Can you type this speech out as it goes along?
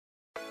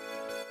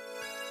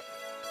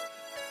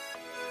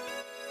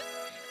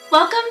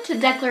Welcome to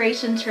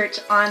Declaration Church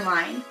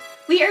Online.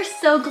 We are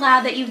so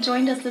glad that you've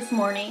joined us this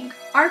morning.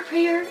 Our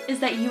prayer is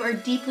that you are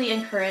deeply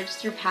encouraged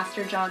through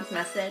Pastor John's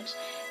message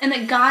and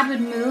that God would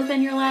move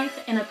in your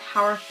life in a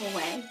powerful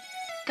way.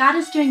 God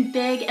is doing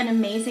big and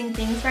amazing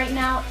things right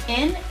now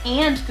in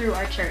and through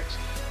our church,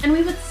 and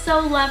we would so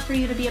love for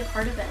you to be a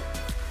part of it.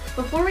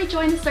 Before we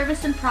join the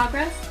service in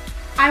progress,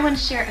 I want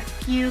to share a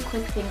few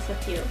quick things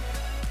with you.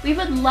 We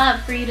would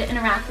love for you to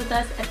interact with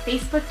us at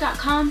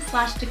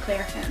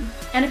facebook.com/declarehim.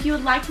 And if you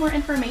would like more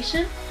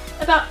information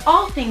about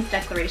all things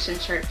Declaration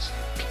Church,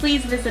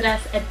 please visit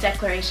us at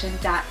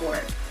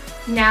declaration.org.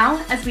 Now,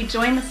 as we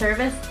join the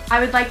service, I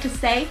would like to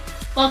say,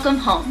 welcome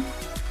home.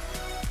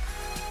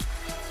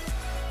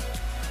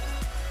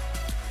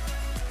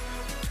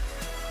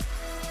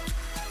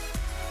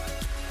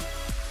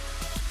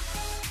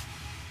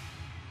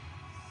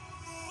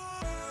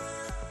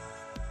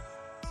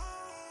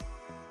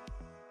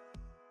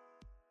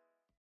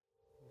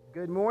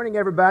 Good morning,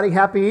 everybody.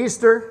 Happy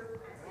Easter.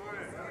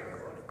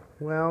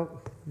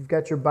 Well, you've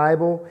got your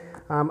Bible.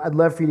 I'd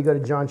love for you to go to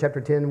John chapter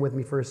 10 with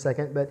me for a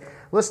second. But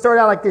let's start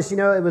out like this. You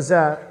know, it was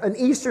an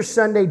Easter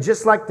Sunday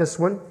just like this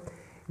one.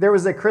 There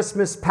was a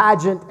Christmas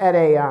pageant at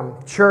a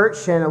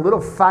church, and a little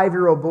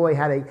 5-year-old boy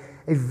had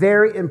a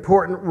very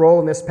important role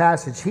in this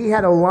passage. He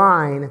had a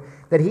line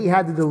that he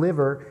had to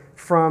deliver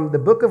from the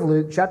book of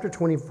Luke, chapter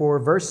 24,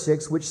 verse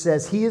 6, which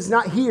says, "He is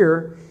not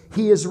here,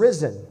 he is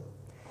risen."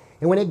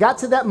 And when it got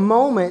to that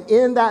moment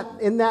in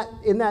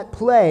that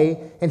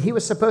play, and he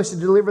was supposed to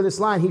deliver this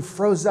line, he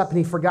froze up and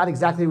he forgot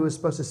exactly what he was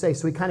supposed to say.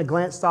 So he kind of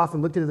glanced off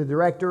and looked at the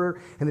director,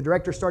 and the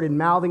director started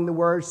mouthing the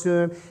words to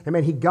him. And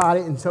man, he got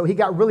it. And so he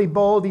got really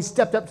bold. He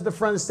stepped up to the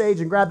front of the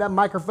stage and grabbed that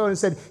microphone and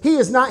said, "He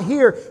is not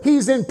here.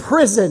 He's in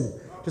prison."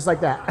 Just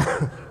like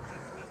that.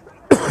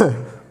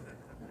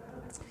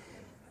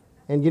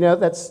 And you know,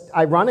 that's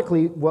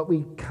ironically what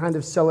we kind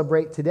of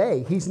celebrate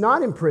today. He's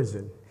not in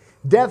prison.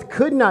 Death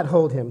could not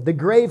hold him. The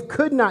grave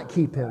could not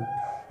keep him.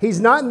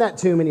 He's not in that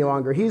tomb any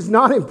longer. He's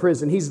not in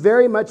prison. He's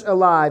very much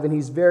alive, and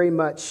he's very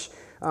much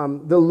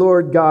the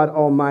Lord God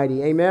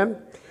Almighty. Amen?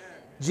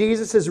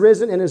 Jesus has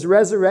risen, and his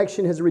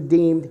resurrection has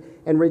redeemed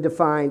and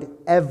redefined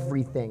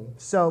everything.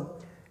 So,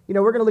 you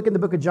know, we're going to look in the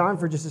book of John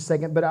for just a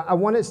second, but I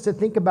want us to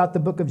think about the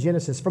book of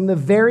Genesis from the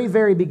very,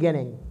 very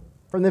beginning.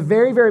 From the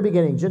very, very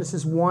beginning,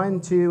 Genesis 1,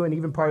 2, and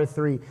even part of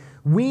 3,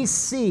 we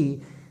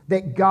see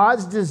that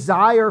God's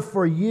desire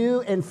for you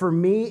and for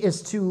me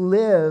is to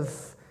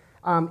live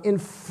in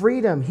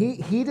freedom.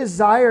 He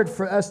desired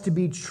for us to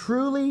be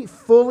truly,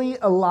 fully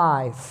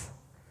alive.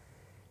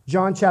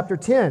 John chapter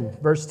 10,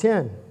 verse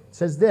 10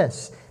 says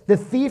this, "The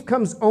thief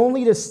comes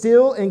only to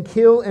steal and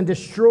kill and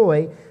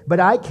destroy, but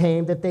I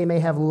came that they may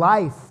have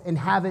life and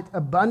have it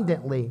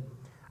abundantly."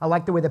 I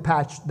like the way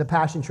the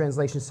Passion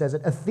Translation says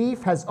it. A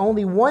thief has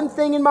only one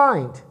thing in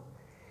mind.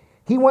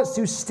 He wants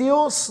to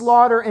steal,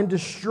 slaughter, and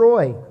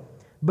destroy.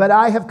 "But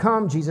I have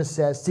come," Jesus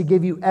says, "to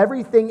give you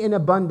everything in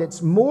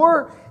abundance,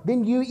 more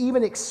than you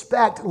even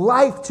expect,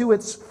 life to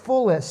its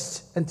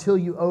fullest until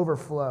you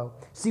overflow."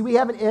 See, we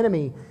have an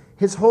enemy.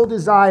 His whole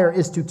desire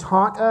is to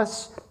taunt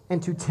us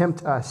and to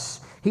tempt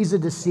us. He's a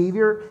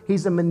deceiver.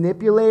 He's a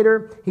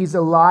manipulator. He's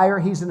a liar.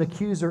 He's an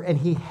accuser, and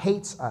he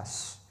hates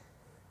us.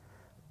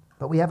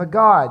 But we have a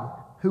God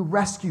who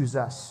rescues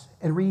us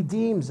and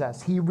redeems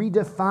us. He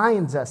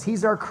redefines us.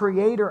 He's our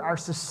creator, our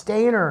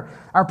sustainer,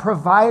 our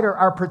provider,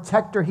 our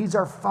protector. He's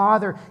our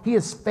Father. He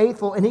is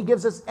faithful, and he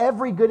gives us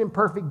every good and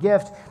perfect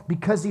gift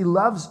because he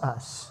loves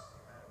us.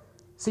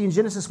 See, in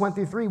Genesis 1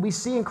 through 3, we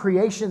see in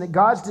creation that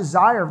God's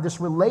desire of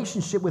this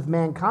relationship with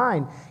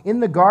mankind in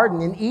the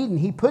garden, in Eden,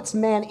 he puts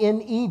man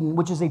in Eden,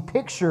 which is a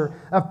picture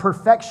of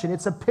perfection.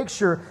 It's a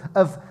picture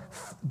of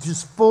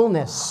just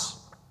fullness.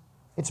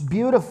 It's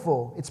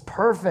beautiful. It's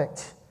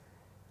perfect.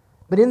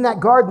 But in that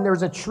garden,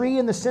 there's a tree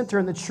in the center,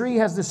 and the tree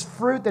has this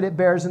fruit that it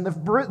bears, and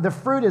the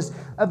fruit is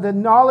of the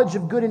knowledge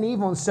of good and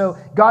evil. And so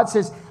God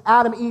says,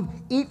 Adam, Eve,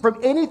 eat from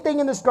anything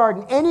in this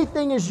garden.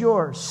 Anything is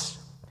yours,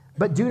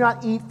 but do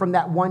not eat from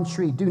that one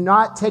tree. Do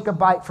not take a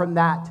bite from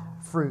that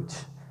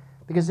fruit,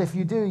 because if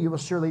you do, you will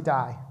surely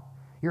die.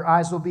 Your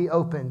eyes will be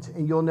opened,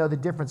 and you'll know the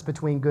difference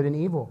between good and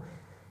evil.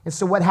 And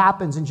so what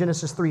happens in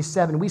Genesis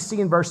 3:7? We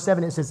see in verse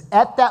 7, it says,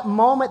 "At that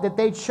moment that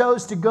they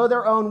chose to go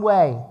their own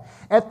way,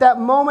 at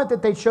that moment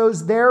that they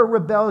chose their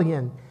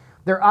rebellion,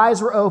 their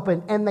eyes were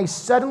open, and they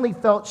suddenly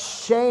felt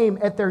shame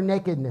at their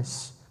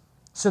nakedness.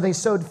 So they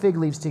sewed fig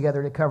leaves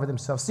together to cover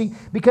themselves." See,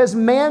 because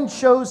man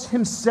chose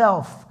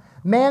himself,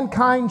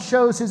 mankind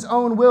chose his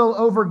own will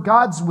over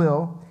God's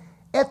will,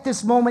 at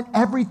this moment,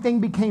 everything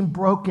became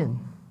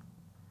broken.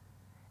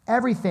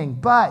 Everything.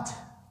 But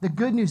the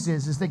good news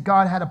is that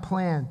God had a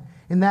plan,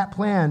 and that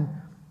plan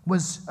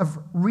was of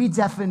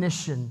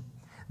redefinition.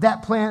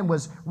 That plan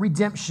was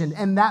redemption,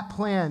 and that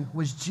plan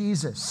was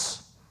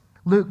Jesus.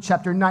 Luke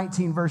chapter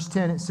 19, verse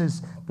 10, it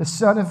says, "The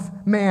Son of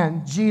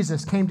Man,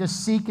 Jesus, came to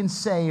seek and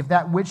save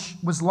that which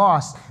was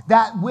lost,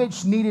 that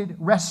which needed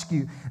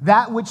rescue,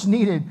 that which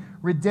needed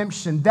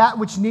redemption, that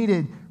which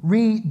needed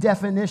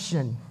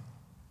redefinition,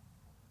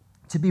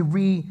 to be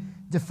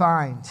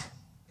redefined."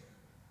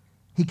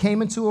 He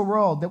came into a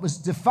world that was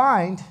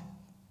defined,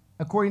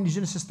 according to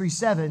Genesis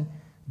 3:7,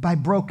 by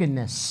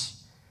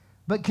brokenness.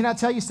 But can I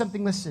tell you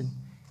something? Listen,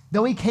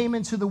 though he came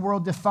into the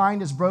world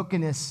defined as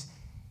brokenness,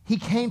 he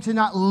came to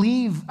not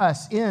leave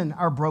us in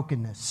our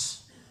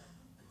brokenness.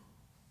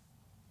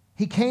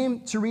 He came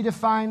to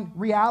redefine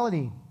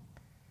reality,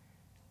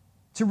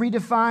 to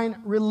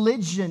redefine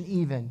religion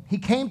even. He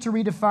came to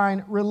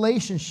redefine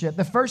relationship.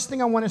 The first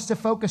thing I want us to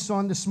focus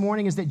on this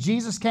morning is that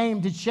Jesus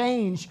came to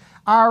change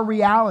our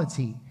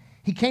reality.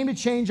 He came to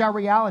change our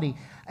reality.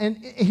 And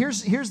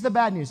here's the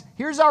bad news.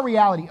 Here's our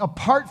reality.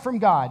 Apart from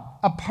God,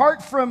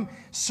 apart from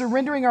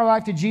surrendering our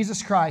life to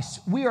Jesus Christ,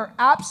 we are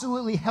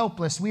absolutely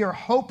helpless. We are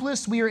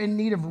hopeless. We are in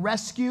need of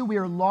rescue. We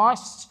are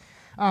lost.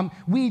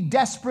 We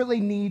desperately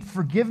need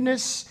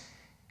forgiveness,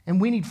 and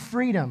we need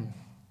freedom.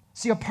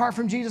 See, apart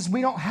from Jesus,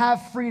 we don't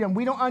have freedom.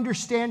 We don't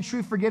understand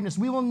true forgiveness.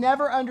 We will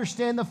never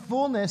understand the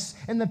fullness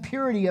and the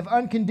purity of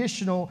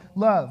unconditional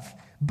love.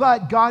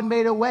 But God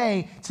made a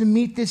way to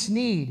meet this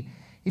need.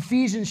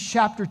 Ephesians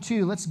chapter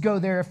 2. Let's go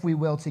there if we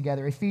will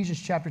together.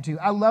 Ephesians chapter 2.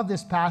 I love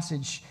this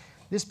passage.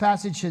 This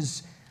passage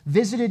has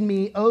visited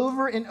me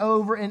over and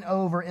over and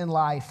over in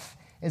life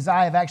as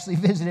I have actually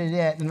visited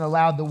it and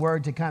allowed the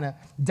word to kind of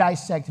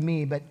dissect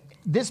me. But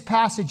this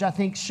passage, I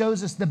think,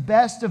 shows us the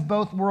best of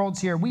both worlds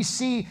here. We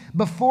see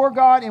before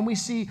God and we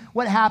see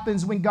what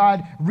happens when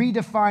God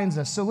redefines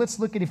us. So let's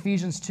look at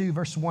Ephesians 2,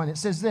 verse 1. It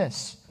says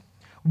this: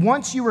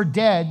 once you were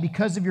dead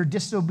because of your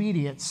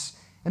disobedience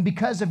and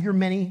because of your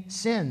many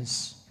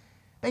sins.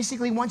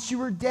 Basically, once you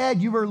were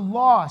dead, you were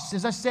lost.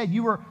 As I said,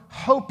 you were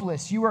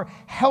hopeless, you were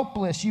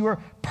helpless, you were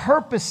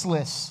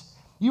purposeless,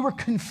 you were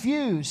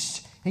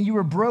confused, and you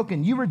were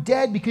broken. You were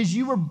dead because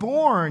you were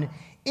born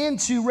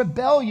into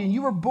rebellion.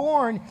 You were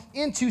born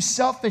into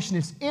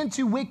selfishness,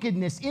 into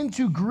wickedness,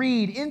 into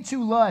greed,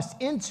 into lust,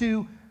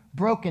 into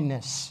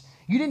brokenness.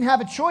 You didn't have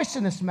a choice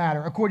in this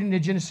matter, according to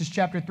Genesis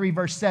chapter 3,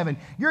 verse 7.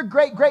 Your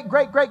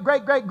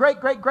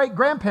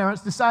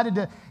great-great-great-great-great-great-great-great-grandparents decided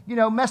to,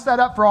 mess that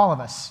up for all of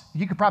us.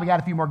 You could probably add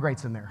a few more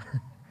greats in there.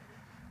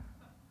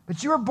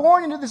 But you were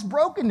born into this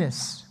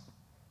brokenness.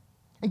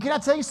 And can I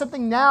tell you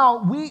something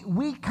now?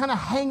 We kind of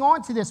hang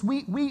on to this.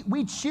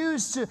 We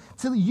choose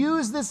to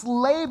use this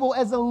label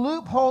as a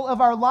loophole of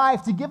our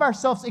life to give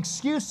ourselves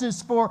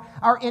excuses for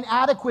our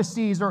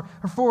inadequacies or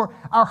for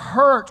our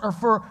hurt or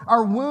for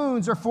our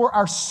wounds or for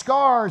our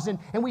scars.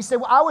 And we say,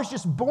 well, I was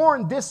just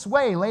born this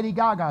way. Lady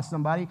Gaga,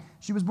 somebody.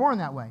 She was born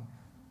that way.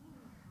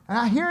 And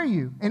I hear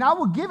you, and I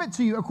will give it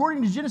to you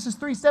according to Genesis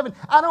 3:7.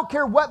 I don't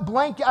care what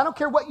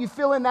you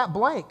fill in that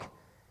blank.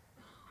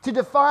 To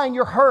define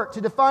your hurt,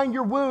 to define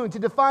your wound, to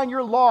define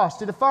your loss,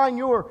 to define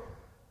your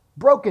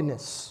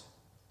brokenness.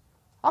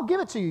 I'll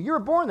give it to you. You were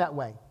born that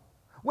way.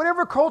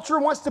 Whatever culture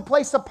wants to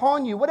place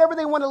upon you, whatever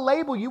they want to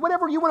label you,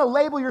 whatever you want to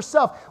label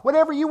yourself,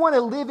 whatever you want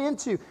to live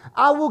into,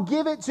 I will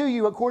give it to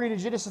you according to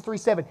Genesis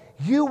 3:7.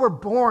 You were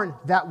born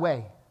that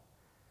way.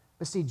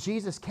 But see,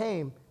 Jesus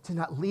came to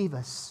not leave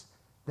us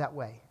that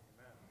way.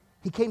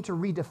 He came to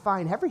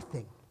redefine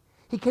everything.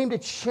 He came to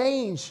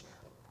change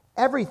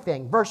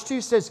everything. Verse 2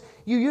 says,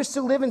 you used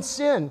to live in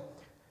sin,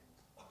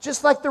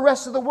 just like the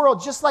rest of the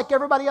world, just like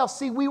everybody else.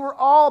 See, we were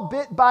all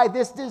bit by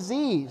this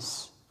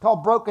disease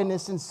called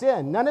brokenness and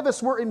sin. None of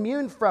us were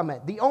immune from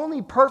it. The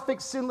only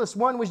perfect, sinless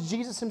one was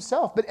Jesus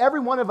himself. But every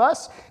one of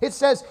us, it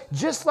says,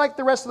 just like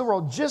the rest of the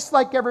world, just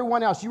like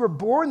everyone else, you were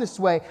born this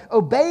way,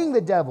 obeying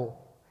the devil.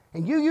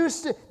 And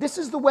this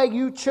is the way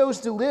you chose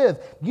to live.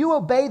 You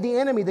obeyed the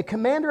enemy, the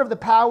commander of the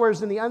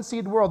powers in the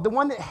unseen world, the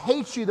one that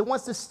hates you, that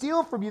wants to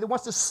steal from you, that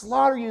wants to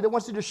slaughter you, that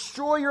wants to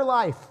destroy your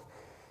life.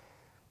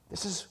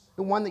 This is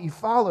the one that you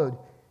followed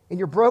in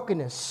your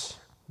brokenness.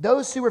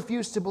 Those who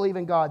refused to believe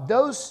in God,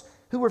 those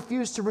who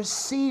refused to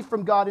receive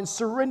from God and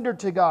surrender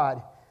to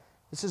God.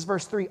 This is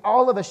verse 3.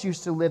 All of us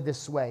used to live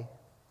this way.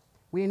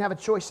 We didn't have a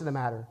choice in the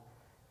matter.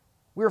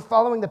 We were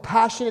following the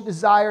passionate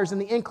desires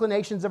and the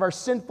inclinations of our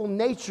sinful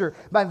nature.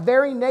 By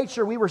very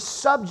nature, we were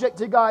subject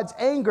to God's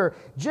anger,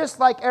 just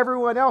like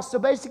everyone else. So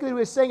basically what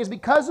he's saying is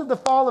because of the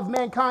fall of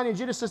mankind in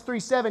Genesis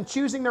 3:7,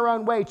 choosing their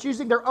own way,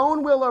 choosing their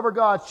own will over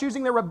God,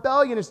 choosing their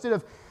rebellion instead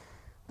of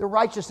the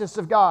righteousness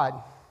of God,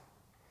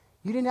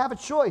 you didn't have a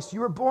choice.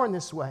 You were born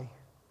this way.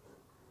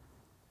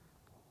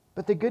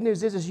 But the good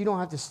news is you don't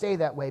have to stay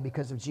that way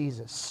because of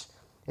Jesus.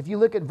 If you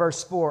look at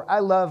verse 4, I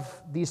love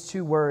these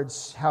two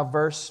words, how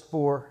verse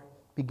 4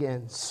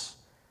 begins.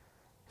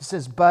 It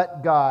says,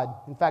 but God.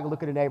 In fact,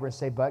 look at a neighbor and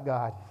say, but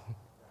God.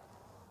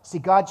 See,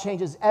 God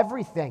changes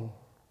everything.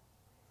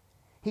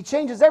 He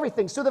changes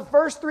everything. So the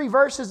first 3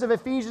 verses of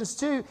Ephesians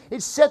 2,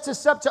 it sets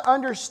us up to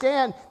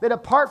understand that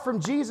apart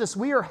from Jesus,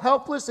 we are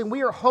helpless and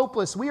we are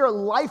hopeless. We are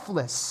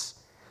lifeless.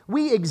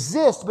 We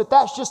exist, but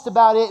that's just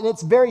about it, and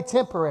it's very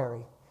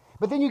temporary.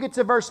 But then you get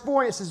to verse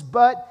 4, and it says,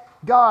 but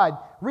God,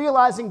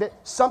 realizing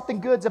that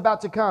something good's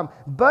about to come.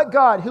 But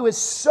God, who is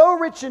so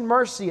rich in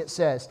mercy, it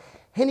says,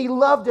 and He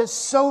loved us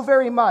so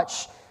very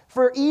much.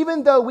 For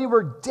even though we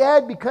were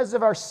dead because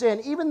of our sin,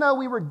 even though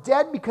we were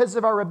dead because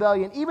of our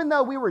rebellion, even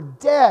though we were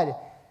dead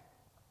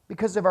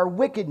because of our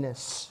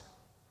wickedness,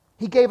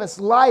 He gave us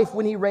life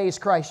when he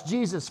raised Christ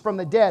Jesus from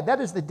the dead. That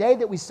is the day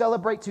that we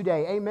celebrate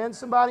today. Amen,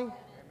 somebody? Amen.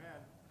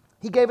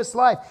 He gave us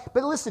life.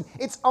 But listen,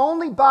 it's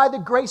only by the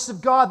grace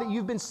of God that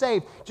you've been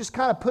saved. Just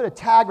kind of put a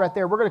tag right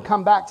there. We're going to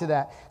come back to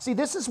that. See,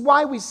 this is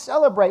why we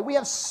celebrate. We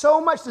have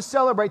so much to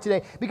celebrate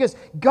today because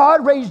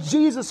God raised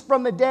Jesus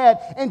from the dead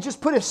and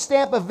just put a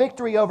stamp of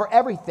victory over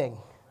everything.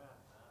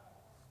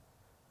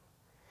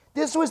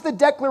 This was the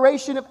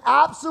declaration of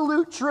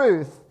absolute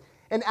truth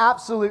and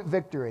absolute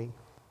victory.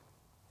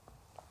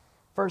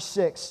 Verse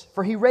 6,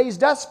 for he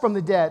raised us from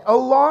the dead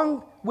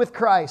along with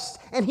Christ,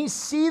 and he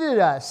seated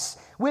us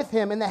with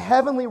him in the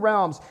heavenly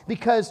realms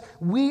because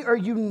we are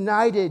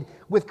united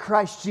with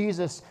Christ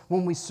Jesus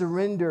when we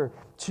surrender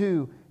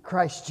to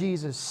Christ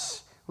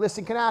Jesus.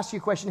 Listen, can I ask you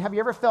a question? Have you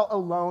ever felt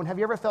alone? Have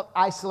you ever felt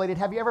isolated?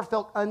 Have you ever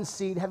felt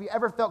unseen? Have you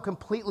ever felt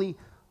completely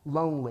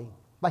lonely,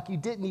 like you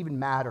didn't even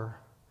matter?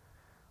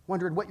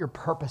 Wondered what your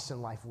purpose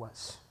in life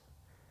was?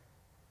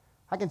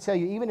 I can tell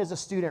you, even as a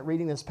student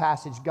reading this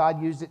passage,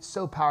 God used it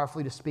so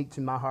powerfully to speak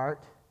to my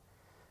heart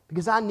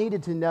because I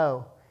needed to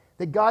know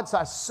that God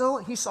saw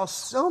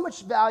so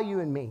much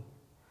value in me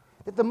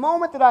that the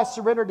moment that I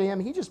surrendered to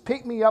him, he just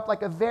picked me up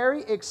like a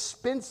very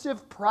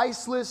expensive,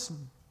 priceless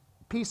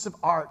piece of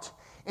art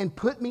and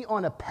put me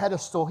on a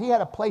pedestal. He had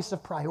a place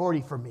of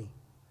priority for me.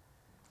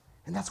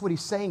 And that's what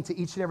he's saying to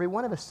each and every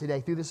one of us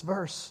today through this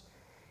verse.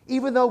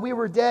 Even though we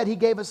were dead, he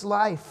gave us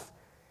life.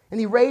 And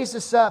he raised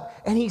us up,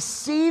 and he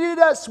seated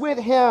us with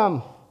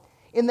him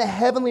in the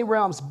heavenly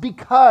realms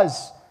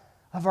because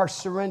of our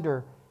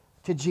surrender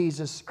to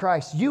Jesus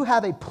Christ. You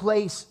have a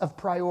place of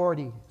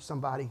priority,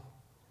 somebody.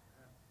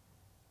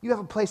 You have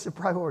a place of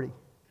priority.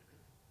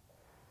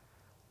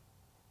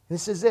 And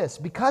this is this.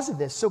 Because of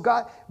this,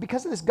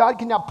 God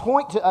can now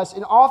point to us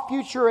in all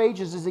future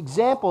ages as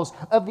examples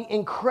of the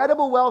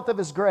incredible wealth of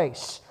his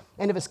grace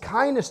and of his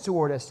kindness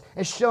toward us,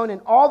 as shown in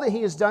all that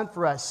he has done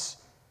for us,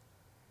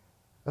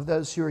 of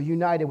those who are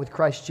united with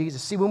Christ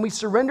Jesus. See, when we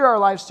surrender our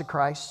lives to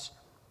Christ,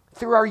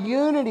 through our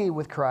unity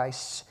with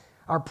Christ,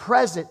 our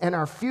present and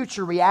our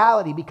future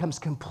reality becomes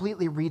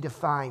completely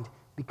redefined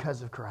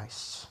because of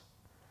Christ.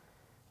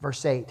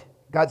 Verse 8,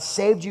 God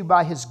saved you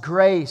by his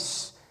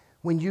grace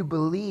when you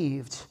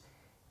believed.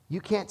 You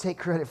can't take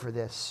credit for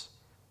this.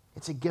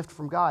 It's a gift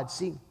from God.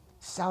 See,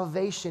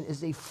 salvation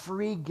is a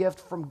free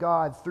gift from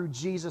God through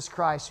Jesus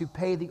Christ, who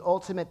paid the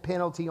ultimate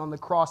penalty on the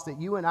cross that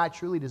you and I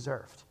truly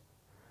deserved.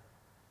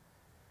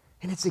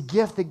 And it's a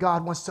gift that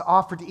God wants to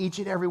offer to each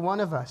and every one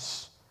of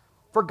us.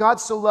 For God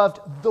so loved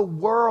the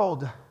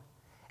world,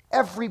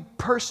 every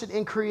person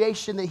in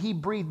creation that he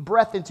breathed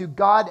breath into,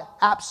 God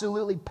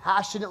absolutely,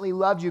 passionately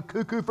loved you.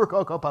 Cuckoo for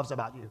Cocoa Puffs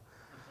about you.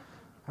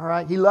 All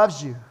right? He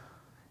loves you.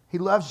 He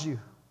loves you.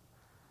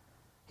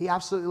 He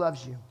absolutely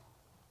loves you.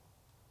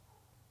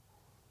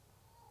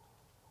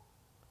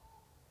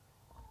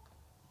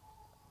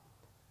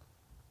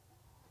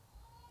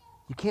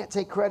 You can't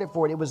take credit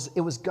for it.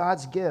 It was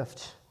God's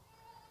gift.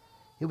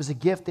 It was a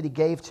gift that he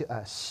gave to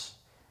us.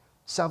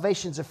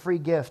 Salvation's a free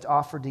gift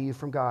offered to you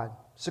from God.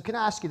 So can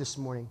I ask you this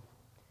morning,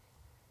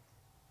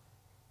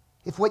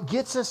 if what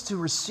gets us to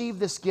receive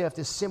this gift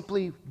is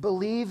simply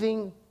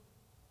believing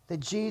that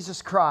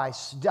Jesus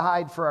Christ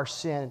died for our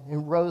sin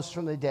and rose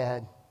from the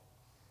dead,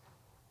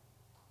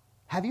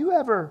 have you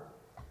ever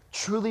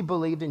truly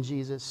believed in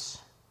Jesus?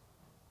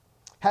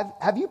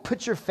 Have you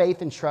put your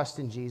faith and trust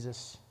in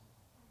Jesus?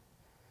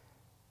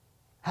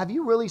 Have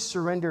you really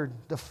surrendered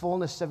the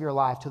fullness of your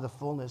life to the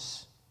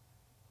fullness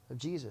of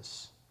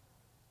Jesus?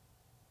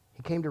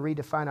 He came to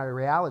redefine our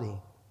reality.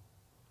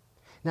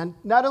 Now,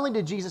 not only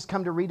did Jesus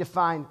come to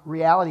redefine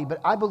reality,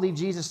 but I believe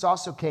Jesus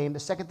also came, the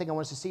second thing I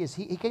want us to see is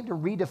he came to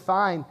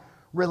redefine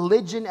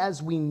religion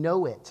as we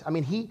know it. I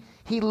mean, he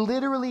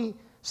literally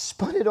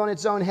spun it on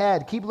its own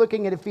head. Keep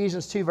looking at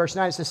Ephesians 2, verse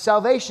 9. It says,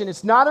 salvation,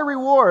 it's not a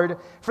reward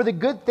for the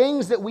good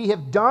things that we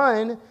have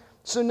done,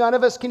 so none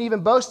of us can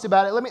even boast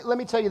about it. Let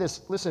me tell you this.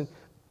 Listen.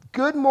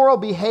 Good moral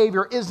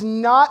behavior is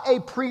not a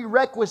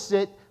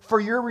prerequisite for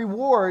your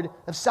reward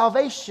of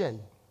salvation.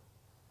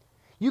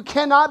 You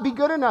cannot be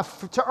good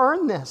enough to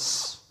earn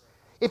this.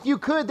 If you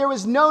could, there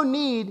was no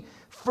need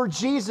for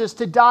Jesus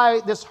to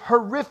die this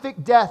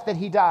horrific death that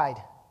he died.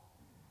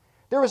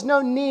 There was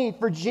no need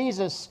for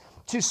Jesus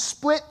to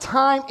split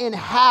time in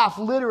half,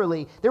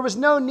 literally. There was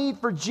no need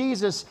for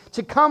Jesus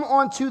to come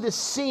onto the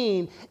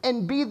scene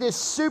and be this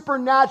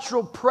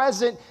supernatural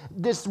present,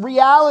 this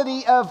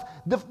reality of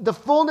the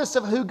fullness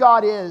of who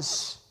God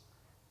is.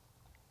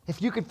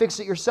 If you could fix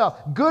it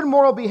yourself. Good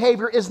moral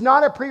behavior is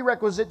not a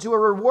prerequisite to a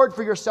reward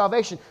for your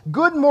salvation.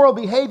 Good moral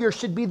behavior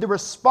should be the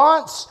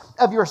response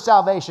of your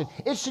salvation.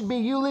 It should be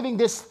you living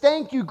this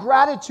thank you,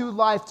 gratitude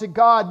life to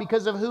God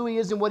because of who he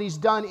is and what he's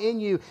done in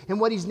you and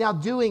what he's now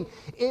doing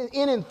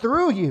in and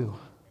through you.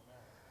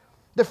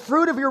 The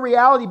fruit of your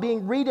reality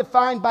being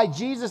redefined by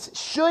Jesus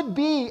should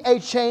be a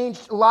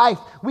changed life.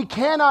 We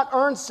cannot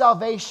earn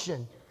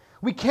salvation.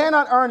 We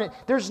cannot earn it.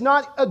 There's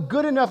not a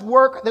good enough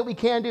work that we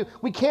can do.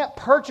 We can't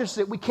purchase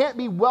it. We can't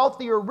be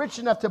wealthy or rich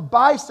enough to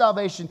buy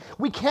salvation.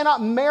 We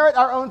cannot merit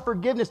our own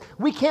forgiveness.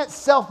 We can't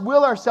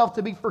self-will ourselves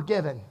to be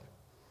forgiven.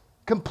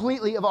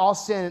 completely of all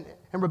sin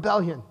and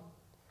rebellion.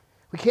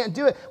 We can't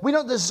do it. We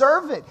don't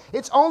deserve it.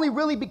 It's only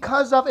really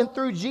because of and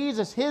through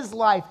Jesus, His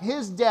life,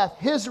 His death,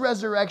 His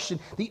resurrection.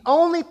 The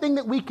only thing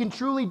that we can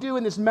truly do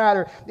in this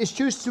matter is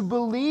choose to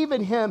believe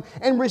in Him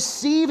and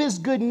receive His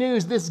good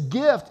news, this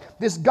gift,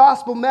 this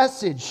gospel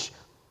message,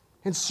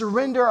 and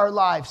surrender our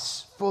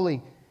lives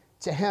fully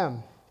to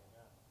Him.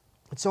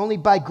 It's only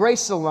by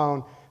grace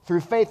alone,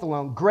 through faith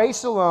alone.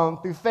 Grace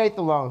alone, through faith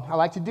alone. I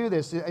like to do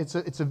this.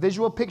 It's a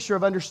visual picture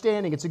of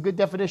understanding. It's a good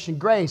definition.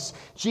 Grace,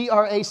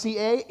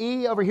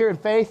 G-R-A-C-A-E over here, and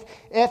faith,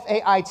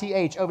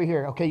 F-A-I-T-H over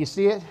here. Okay, you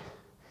see it?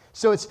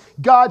 So it's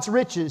God's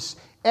riches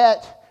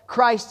at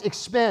Christ's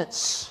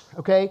expense.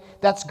 Okay,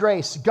 that's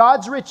grace.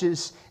 God's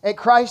riches at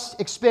Christ's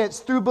expense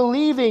through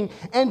believing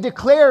and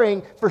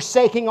declaring,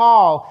 forsaking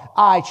all,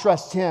 I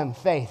trust Him,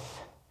 faith.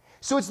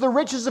 So it's the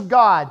riches of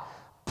God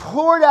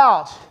poured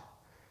out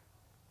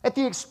at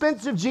the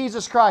expense of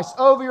Jesus Christ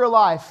over your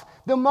life,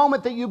 the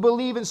moment that you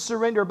believe and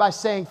surrender by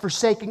saying,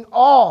 forsaking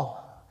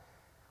all,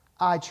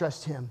 I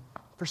trust Him.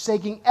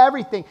 Forsaking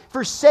everything,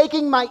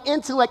 forsaking my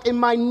intellect and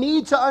my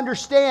need to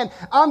understand.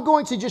 I'm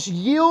going to just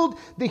yield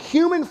the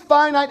human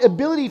finite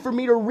ability for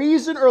me to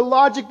reason or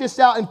logic this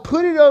out and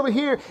put it over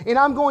here, and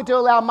I'm going to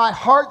allow my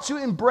heart to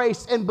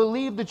embrace and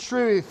believe the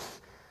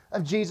truth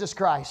of Jesus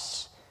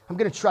Christ. I'm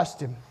going to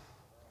trust Him.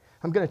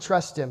 I'm going to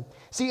trust Him.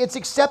 See, it's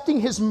accepting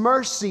His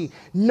mercy,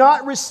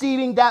 not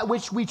receiving that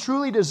which we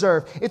truly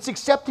deserve. It's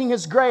accepting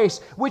His grace,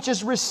 which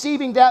is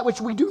receiving that which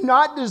we do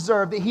not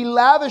deserve, that He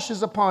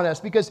lavishes upon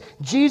us, because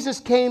Jesus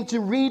came to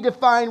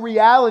redefine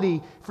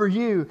reality for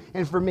you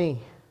and for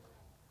me.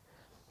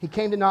 He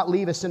came to not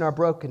leave us in our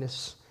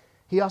brokenness.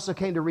 He also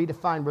came to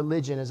redefine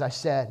religion, as I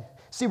said.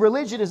 See,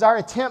 religion is our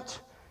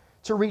attempt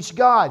to reach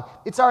God.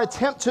 It's our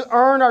attempt to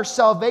earn our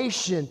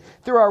salvation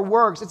through our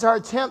works. It's our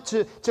attempt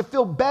to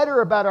feel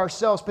better about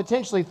ourselves,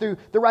 potentially through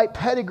the right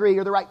pedigree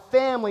or the right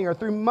family or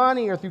through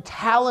money or through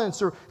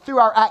talents or through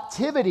our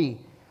activity.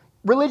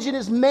 Religion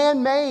is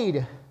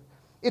man-made.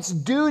 It's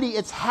duty,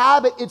 it's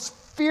habit, it's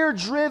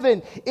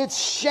fear-driven,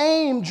 it's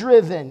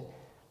shame-driven.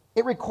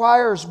 It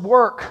requires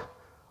work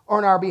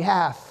on our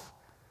behalf.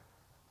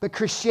 But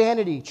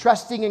Christianity,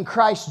 trusting in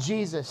Christ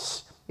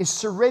Jesus, is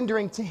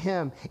surrendering to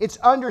Him. It's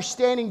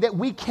understanding that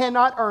we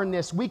cannot earn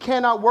this. We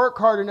cannot work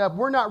hard enough.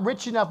 We're not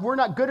rich enough. We're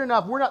not good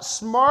enough. We're not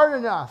smart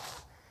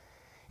enough.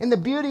 And the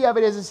beauty of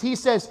it is He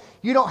says,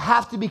 you don't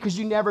have to because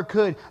you never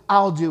could.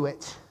 I'll do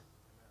it.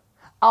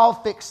 I'll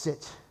fix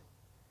it.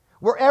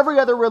 Where every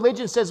other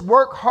religion says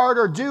work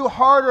harder, do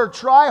harder,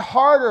 try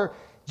harder,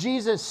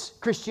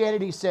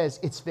 Christianity says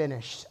it's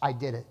finished. I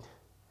did it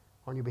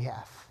on your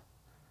behalf.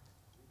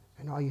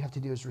 And all you have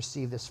to do is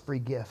receive this free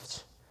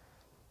gift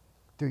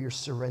through your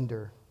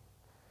surrender,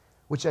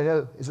 which I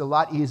know is a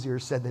lot easier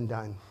said than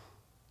done.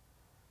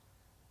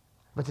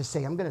 But to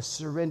say, I'm going to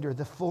surrender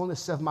the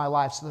fullness of my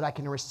life so that I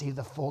can receive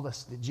the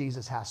fullness that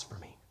Jesus has for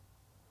me.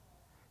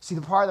 See,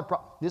 the part of the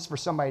problem, this is for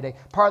somebody today,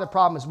 part of the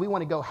problem is we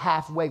want to go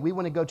halfway. We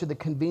want to go to the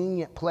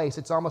convenient place.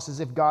 It's almost as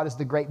if God is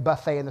the great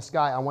buffet in the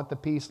sky. I want the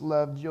peace,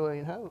 love, joy,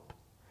 and hope.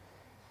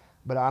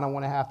 But I don't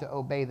want to have to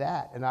obey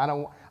that. And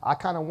I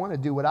kind of want to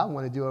do what I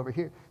want to do over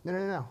here.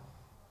 No.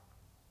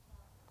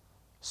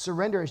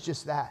 Surrender is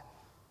just that.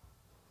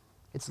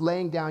 It's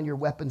laying down your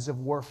weapons of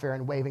warfare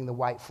and waving the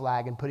white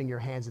flag and putting your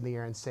hands in the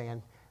air and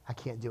saying, I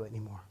can't do it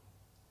anymore.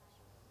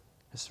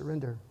 I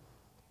surrender.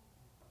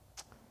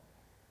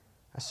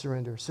 I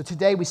surrender. So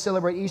today we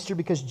celebrate Easter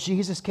because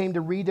Jesus came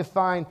to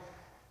redefine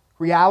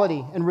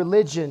reality and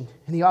religion,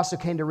 and He also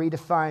came to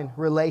redefine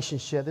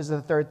relationship. This is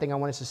the third thing I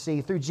want us to see.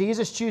 Through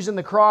Jesus choosing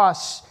the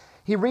cross,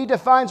 He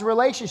redefines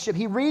relationship.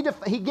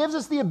 He gives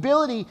us the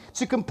ability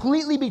to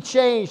completely be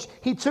changed.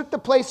 He took the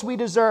place we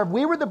deserve.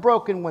 We were the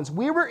broken ones.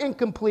 We were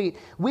incomplete.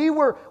 We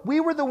were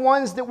the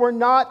ones that were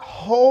not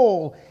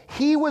whole.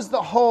 He was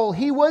the whole.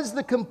 He was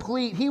the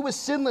complete. He was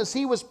sinless.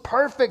 He was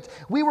perfect.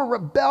 We were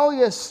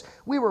rebellious.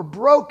 We were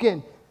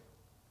broken.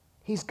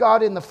 He's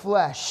God in the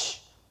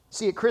flesh.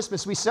 See, at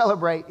Christmas we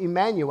celebrate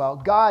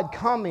Emmanuel, God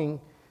coming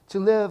to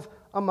live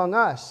among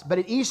us. But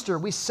at Easter,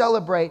 we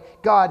celebrate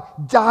God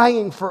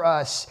dying for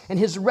us and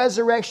His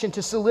resurrection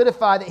to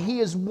solidify that He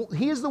is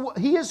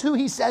who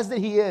He says that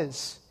He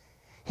is.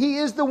 He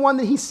is the one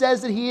that He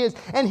says that He is.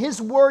 And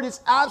His word is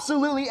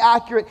absolutely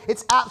accurate.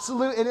 It's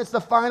absolute, and it's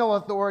the final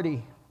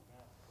authority.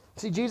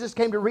 See, Jesus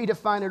came to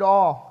redefine it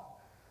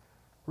all.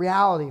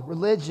 Reality,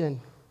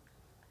 religion,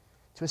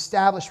 to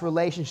establish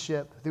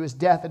relationship through His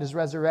death and His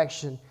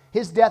resurrection.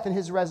 His death and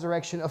His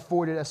resurrection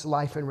afforded us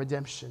life and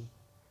redemption.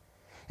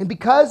 And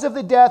because of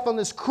the death on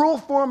this cruel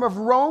form of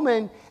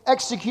Roman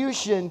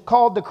execution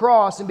called the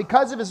cross, and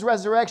because of His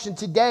resurrection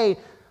today,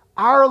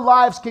 our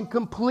lives can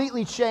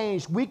completely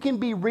change. We can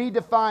be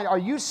redefined. Are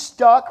you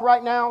stuck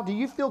right now? Do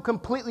you feel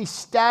completely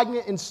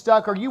stagnant and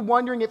stuck? Are you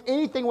wondering if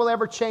anything will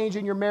ever change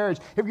in your marriage?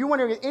 If you're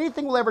wondering if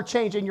anything will ever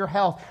change in your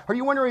health? Are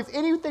you wondering if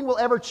anything will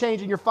ever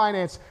change in your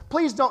finance?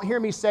 Please don't hear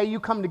me say you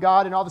come to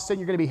God and all of a sudden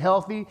you're going to be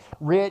healthy,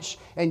 rich,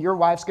 and your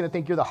wife's going to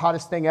think you're the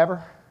hottest thing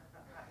ever.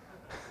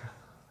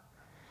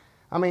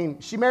 I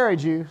mean, she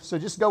married you, so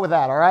just go with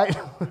that, all right?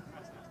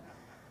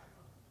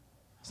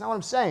 not what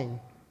I'm saying.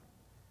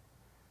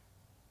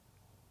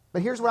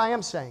 But here's what I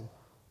am saying.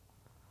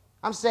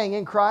 I'm saying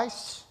in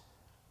Christ,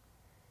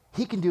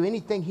 he can do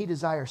anything he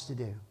desires to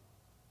do.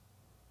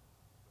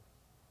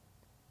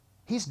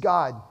 He's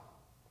God.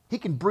 He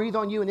can breathe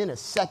on you, and in a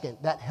second,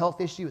 that health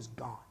issue is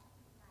gone.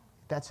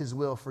 That's his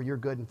will for your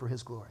good and for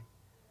his glory.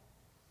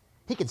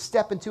 He can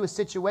step into a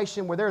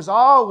situation where there's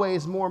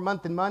always more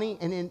month than money,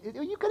 and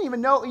you couldn't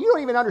even know, you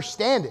don't even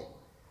understand it.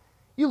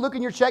 You look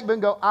in your checkbook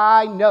and go,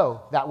 I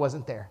know that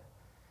wasn't there.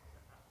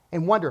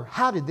 And wonder,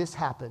 how did this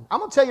happen? I'm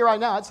going to tell you right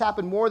now, it's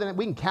happened more than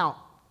we can count,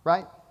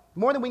 right?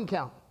 More than we can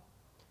count.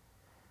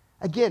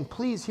 Again,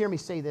 please hear me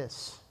say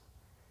this.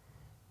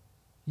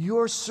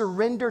 Your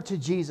surrender to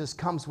Jesus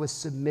comes with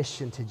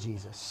submission to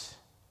Jesus.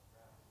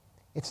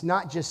 It's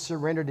not just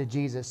surrender to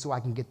Jesus so I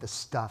can get the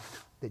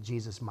stuff that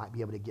Jesus might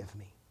be able to give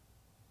me.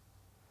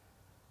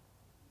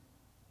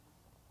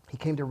 He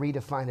came to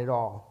redefine it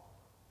all.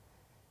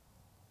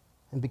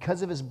 And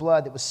because of his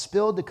blood that was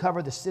spilled to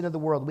cover the sin of the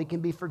world, we can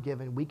be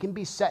forgiven. We can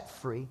be set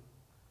free.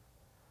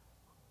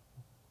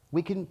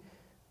 We can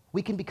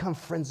become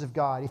friends of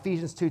God.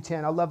 Ephesians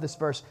 2:10, I love this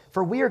verse.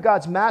 For we are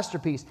God's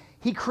masterpiece.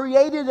 He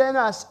created in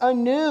us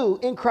anew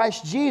in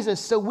Christ Jesus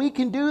so we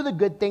can do the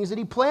good things that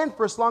he planned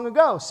for us long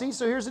ago. See,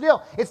 so here's the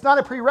deal. It's not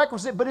a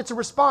prerequisite, but it's a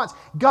response.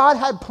 God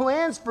had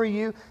plans for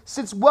you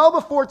since well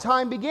before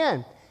time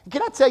began.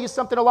 Can I tell you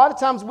something? A lot of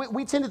times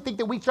we tend to think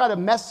that we try to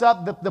mess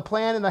up the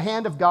plan in the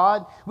hand of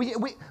God.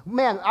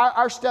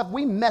 Our stuff,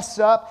 we mess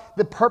up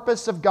the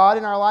purpose of God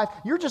in our life.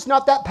 You're just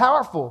not that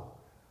powerful.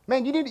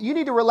 Man, you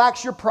need to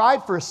relax your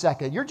pride for a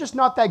second. You're just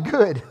not that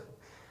good.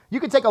 You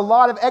could take a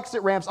lot of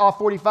exit ramps off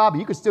 45, but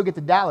you could still get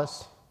to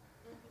Dallas.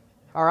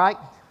 All right?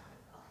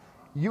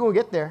 You will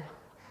get there.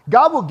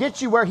 God will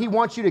get you where he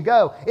wants you to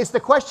go. It's the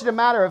question of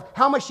matter of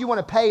how much you want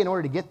to pay in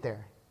order to get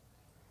there.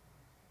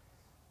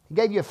 He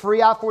gave you a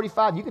free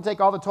I-45. You can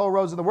take all the toll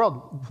roads in the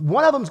world.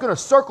 One of them is going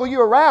to circle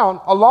you around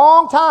a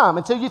long time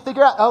until you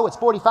figure out, oh, it's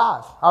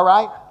 45. All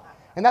right?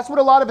 And that's what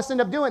a lot of us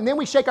end up doing. And then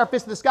we shake our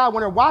fist in the sky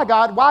wondering, why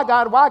God, why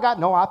God, why God?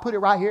 No, I put it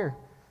right here.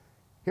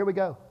 Here we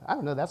go. I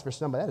don't know, that's for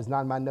somebody. That is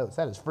not in my notes.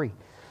 That is free.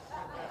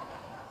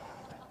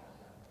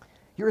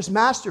 You're his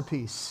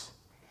masterpiece.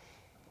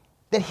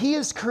 That he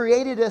has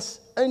created us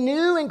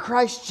anew in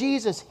Christ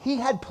Jesus. He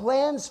had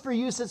plans for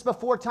you since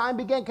before time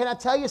began. Can I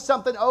tell you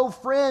something, oh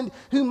friend,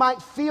 who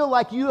might feel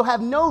like you have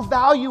no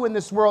value in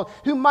this world,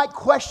 who might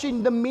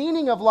question the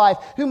meaning of life,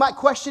 who might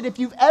question if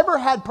you've ever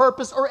had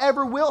purpose or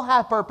ever will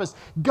have purpose.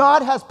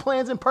 God has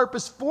plans and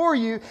purpose for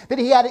you that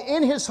he had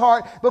in his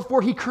heart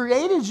before he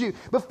created you,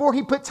 before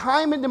he put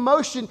time into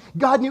motion.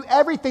 God knew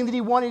everything that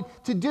he wanted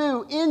to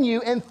do in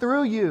you and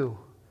through you.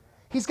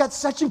 He's got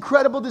such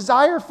incredible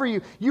desire for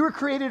you. You were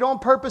created on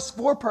purpose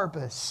for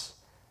purpose.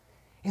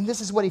 And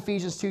this is what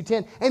Ephesians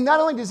 2:10. And not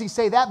only does he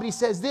say that, but he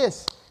says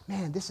this.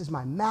 Man, this is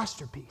my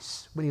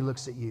masterpiece when he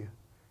looks at you.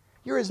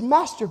 You're his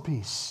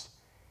masterpiece.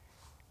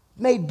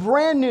 Made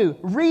brand new,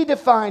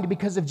 redefined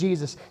because of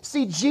Jesus.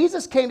 See,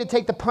 Jesus came to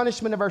take the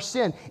punishment of our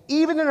sin,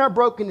 even in our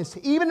brokenness,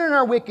 even in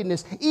our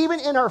wickedness, even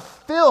in our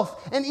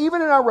filth, and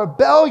even in our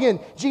rebellion.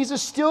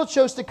 Jesus still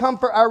chose to come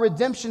for our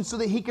redemption so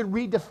that he could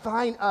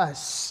redefine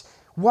us.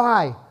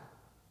 Why?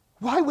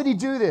 Why would he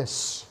do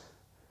this?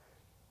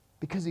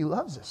 Because he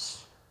loves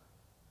us.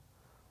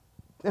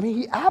 I mean,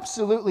 he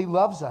absolutely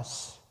loves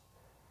us.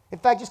 In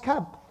fact, just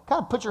kind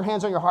of put your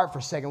hands on your heart for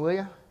a second, will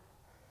you?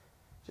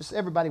 Just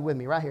everybody with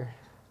me right here.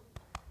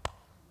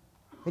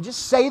 And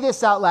just say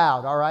this out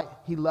loud, all right?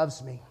 He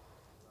loves me.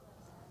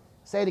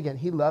 Say it again.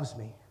 He loves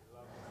me.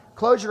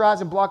 Close your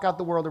eyes and block out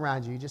the world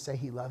around you. You just say,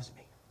 he loves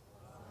me.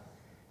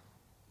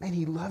 Man,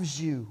 he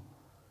loves you.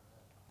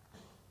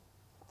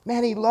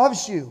 Man, he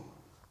loves you.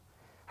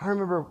 I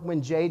remember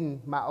when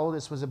Jaden, my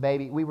oldest, was a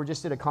baby, we were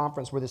just at a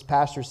conference where this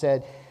pastor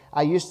said,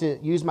 I used to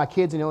use my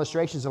kids in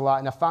illustrations a lot,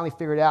 and I finally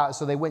figured out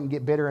so they wouldn't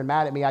get bitter and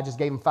mad at me, I just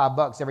gave them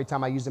 $5 every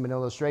time I used them in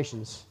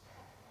illustrations.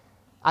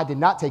 I did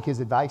not take his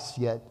advice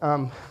yet.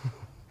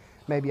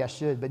 Maybe I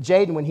should. But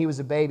Jaden, when he was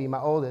a baby, my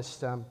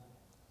oldest,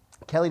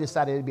 Kelly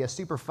decided it would be a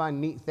super fun,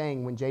 neat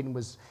thing when Jaden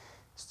was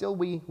still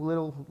wee,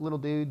 little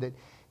dude that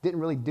didn't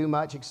really do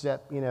much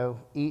except,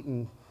 eat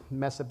and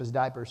mess up his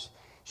diapers.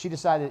 She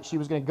decided she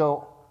was going to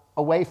go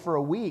away for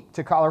a week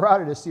to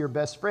Colorado to see her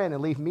best friend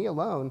and leave me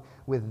alone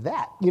with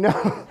that,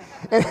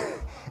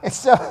 and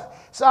so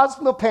I was a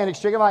little panic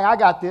stricken. I'm like, I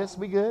got this.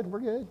 We're good.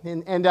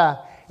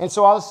 And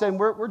so all of a sudden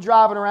we're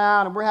driving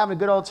around and we're having a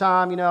good old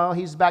time.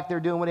 He's back there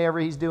doing whatever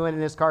he's doing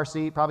in his car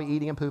seat, probably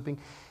eating and pooping.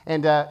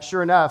 And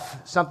sure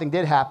enough, something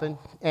did happen.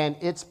 And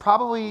it's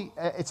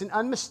an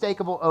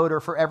unmistakable odor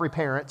for every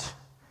parent.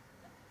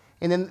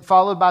 And then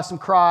followed by some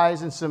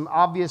cries and some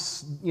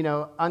obvious,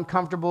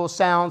 uncomfortable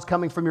sounds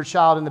coming from your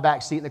child in the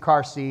back seat, in the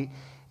car seat.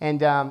 And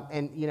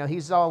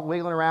he's all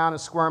wiggling around and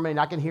squirming, and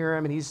I can hear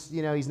him, and he's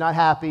not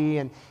happy.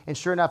 And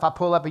sure enough, I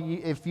pull up.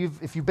 If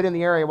you've been in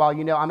the area a while,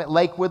 I'm at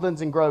Lake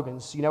Woodlands and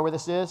Grogan's. You know where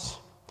this is?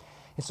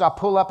 And so I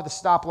pull up at the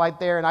stoplight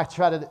there, and I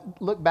try to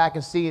look back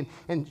and see,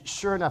 and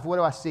sure enough, what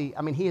do I see?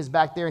 I mean, he is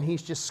back there, and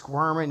he's just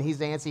squirming. He's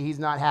antsy. He's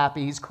not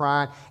happy. He's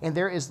crying. And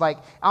there is like,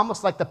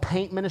 almost like the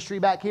paint ministry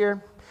back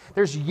here.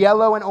 There's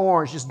yellow and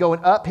orange just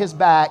going up his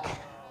back.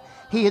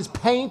 He has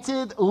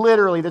painted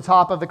literally the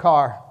top of the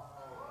car.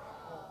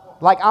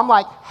 Like, I'm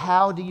like,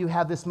 how do you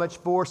have this much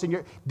force in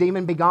your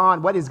demon be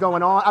gone? What is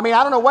going on? I mean,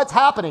 I don't know what's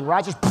happening,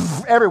 right? Just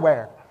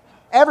everywhere.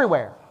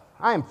 Everywhere.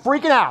 I am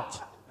freaking out.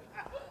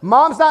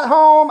 Mom's not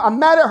home. I'm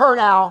mad at her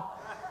now.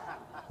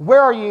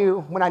 Where are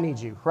you when I need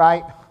you,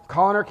 right?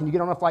 Calling her, can you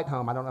get on a flight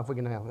home? I don't know if we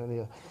can have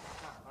it.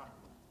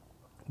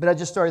 But I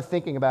just started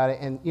thinking about it.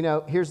 And, you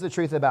know, here's the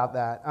truth about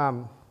that.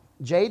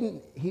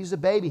 Jaden, he's a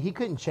baby. He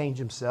couldn't change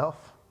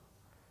himself.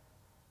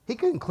 He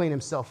couldn't clean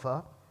himself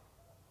up.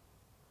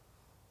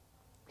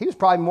 He was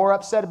probably more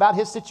upset about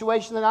his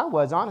situation than I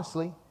was,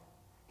 honestly.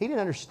 He didn't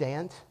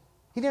understand.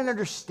 He didn't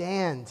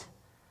understand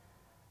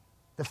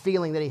the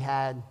feeling that he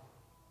had,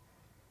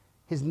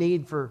 his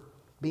need for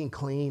being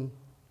clean.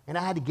 And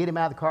I had to get him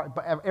out of the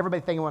car.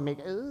 Everybody thinking, I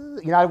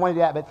didn't want to do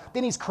that. But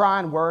then he's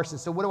crying worse. And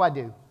so what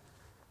do?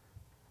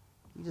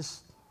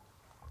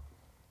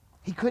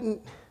 He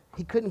couldn't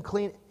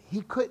clean.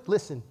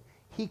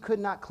 He could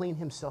not clean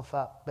himself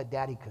up, but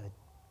Daddy could.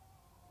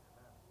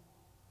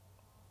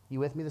 You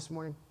with me this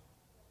morning?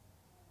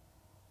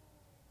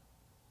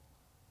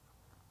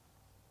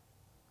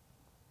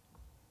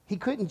 He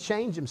couldn't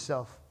change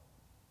himself,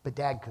 but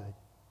Dad could.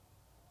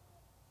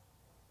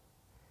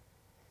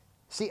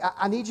 See,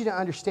 I need you to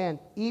understand,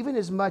 even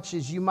as much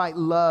as you might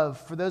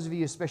love, for those of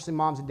you, especially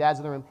moms and dads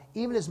in the room,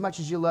 even as much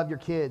as you love your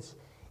kids,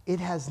 it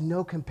has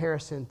no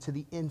comparison to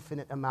the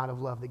infinite amount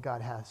of love that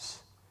God has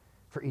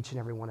for each and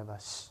every one of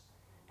us.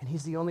 And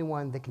He's the only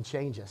one that can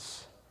change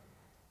us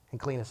and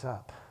clean us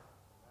up.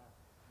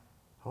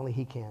 Only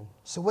He can.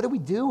 So what do we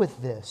do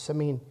with this? I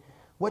mean,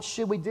 what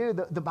should we do?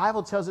 The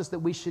Bible tells us that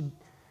we should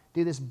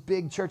do this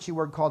big churchy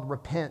word called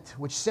repent,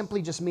 which simply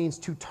just means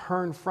to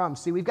turn from.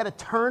 See, we've got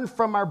to turn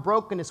from our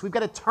brokenness. We've got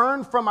to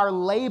turn from our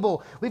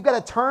label. We've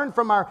got to turn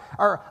from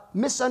our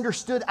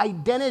misunderstood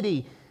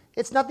identity.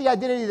 It's not the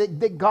identity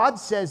that God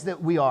says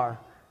that we are.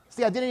 It's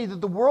the identity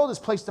that the world has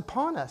placed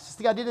upon us. It's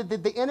the identity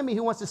that the enemy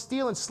who wants to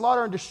steal and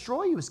slaughter and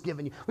destroy you has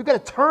given you. We've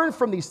got to turn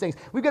from these things.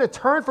 We've got to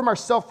turn from our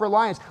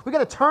self-reliance. We've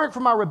got to turn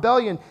from our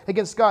rebellion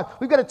against God.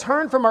 We've got to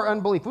turn from our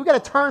unbelief. We've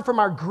got to turn from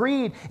our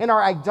greed and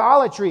our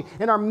idolatry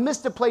and our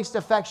misplaced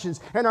affections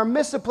and our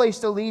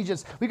misplaced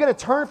allegiance. We've got to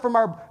turn from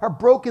our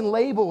broken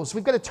labels.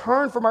 We've got to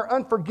turn from our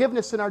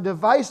unforgiveness and our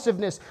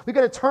divisiveness. We've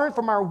got to turn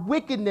from our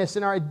wickedness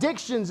and our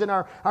addictions and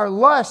our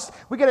lusts.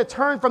 We've got to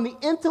turn from the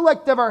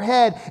intellect of our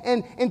head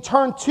and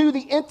turn to the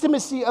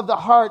intimacy of the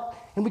heart,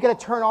 and we got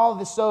to turn all of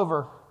this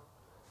over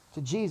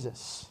to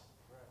Jesus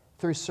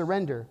through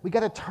surrender. We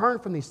got to turn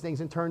from these things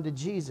and turn to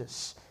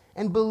Jesus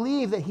and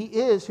believe that He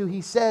is who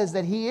He says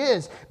that He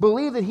is.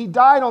 Believe that He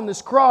died on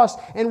this cross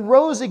and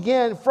rose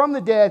again from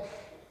the dead,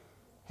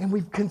 and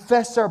we've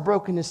confessed our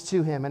brokenness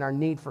to Him and our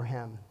need for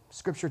Him.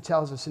 Scripture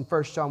tells us in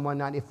 1 John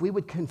 1:9, if we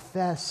would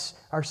confess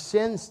our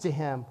sins to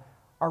Him,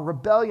 our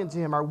rebellion to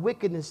Him, our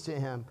wickedness to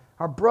Him,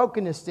 our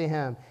brokenness to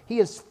Him, He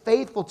is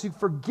faithful to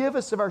forgive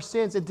us of our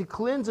sins and to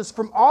cleanse us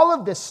from all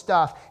of this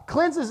stuff,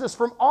 cleanses us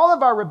from all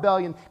of our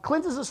rebellion,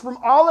 cleanses us from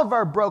all of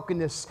our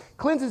brokenness,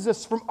 cleanses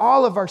us from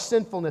all of our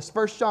sinfulness.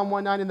 1 John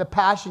 1:9 in the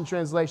Passion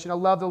Translation. I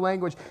love the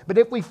language. But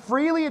if we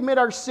freely admit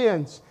our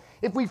sins,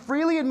 if we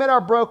freely admit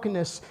our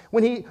brokenness,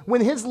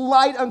 when His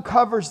light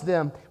uncovers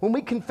them, when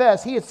we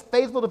confess, He is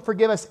faithful to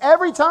forgive us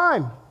every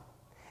time.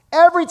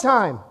 Every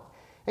time.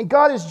 And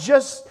God is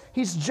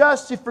He's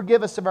just to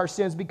forgive us of our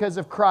sins because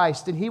of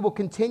Christ, and He will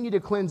continue to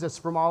cleanse us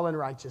from all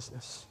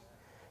unrighteousness.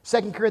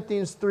 2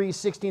 Corinthians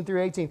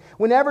 3:16-18.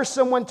 Whenever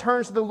someone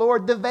turns to the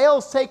Lord, the veil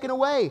is taken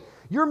away.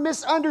 Your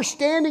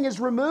misunderstanding is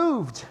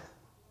removed.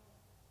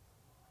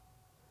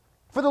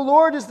 For the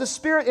Lord is the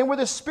Spirit, and where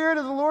the Spirit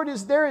of the Lord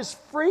is, there is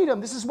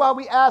freedom. This is why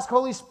we ask,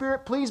 Holy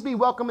Spirit, please be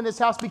welcome in this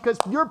house, because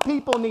your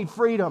people need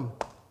freedom.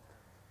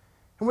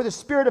 And where the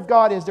Spirit of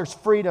God is, there's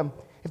freedom.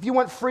 If you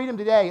want freedom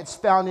today, it's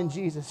found in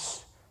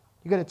Jesus.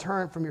 You've got to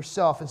turn from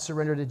yourself and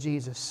surrender to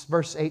Jesus.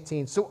 Verse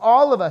 18. So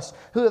all of us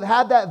who have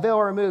had that veil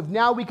removed,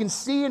 now we can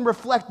see and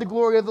reflect the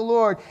glory of the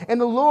Lord.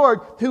 And the Lord,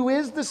 who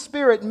is the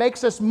Spirit,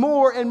 makes us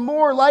more and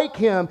more like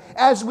Him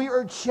as we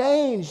are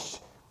changed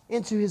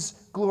into His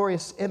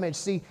glorious image.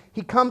 See,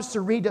 He comes to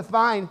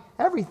redefine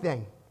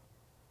everything.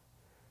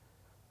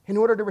 In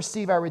order to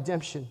receive our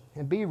redemption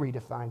and be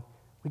redefined,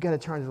 we've got to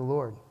turn to the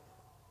Lord.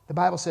 The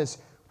Bible says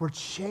we're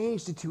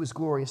changed into His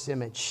glorious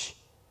image.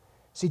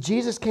 See,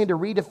 Jesus came to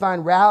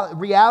redefine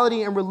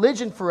reality and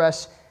religion for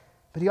us,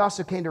 but He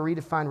also came to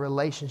redefine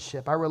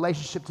relationship, our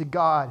relationship to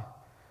God,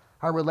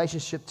 our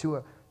relationship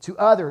to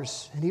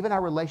others, and even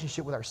our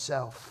relationship with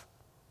ourselves.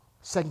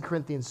 2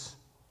 Corinthians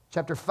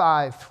chapter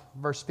 5,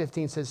 verse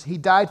 15 says, He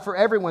died for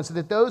everyone so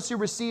that those who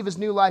receive His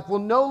new life will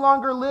no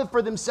longer live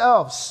for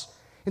themselves.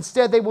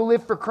 Instead, they will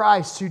live for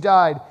Christ, who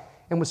died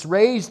and was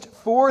raised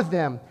for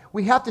them.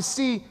 We have to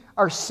see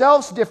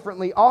ourselves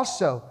differently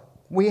also.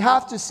 We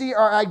have to see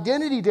our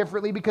identity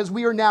differently because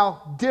we are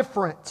now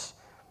different.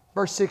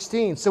 Verse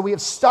 16. So we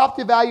have stopped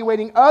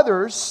evaluating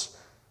others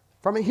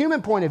from a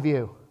human point of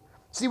view.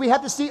 See, we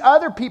have to see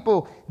other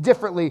people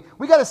differently.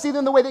 We got to see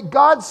them the way that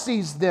God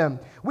sees them.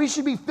 We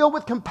should be filled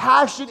with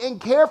compassion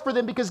and care for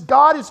them because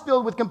God is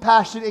filled with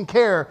compassion and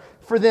care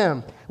for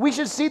them. We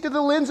should see through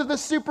the lens of the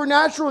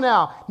supernatural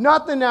now,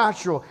 not the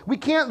natural. We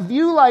can't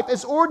view life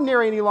as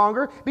ordinary any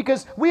longer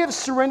because we have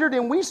surrendered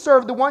and we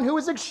serve the one who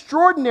is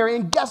extraordinary.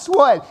 And guess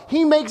what?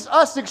 He makes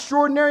us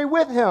extraordinary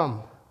with him.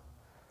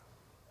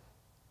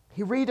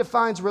 He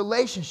redefines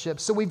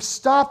relationships. So we've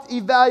stopped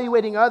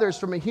evaluating others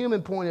from a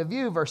human point of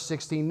view, verse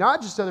 16,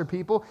 not just other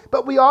people,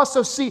 but we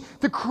also see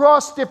the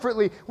cross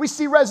differently. We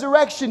see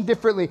resurrection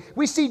differently.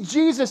 We see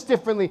Jesus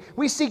differently.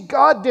 We see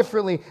God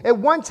differently. At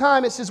one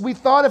time, it says we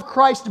thought of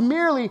Christ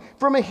merely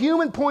from a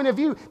human point of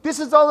view. This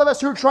is all of us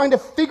who are trying to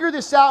figure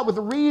this out with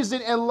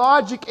reason and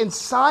logic and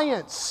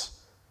science.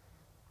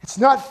 It's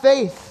not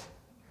faith,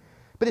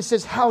 but it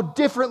says how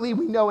differently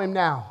we know him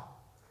now.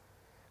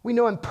 We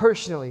know him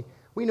personally.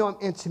 We know him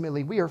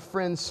intimately. We are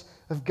friends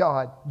of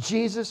God.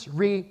 Jesus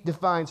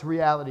redefines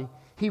reality.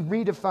 He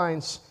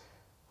redefines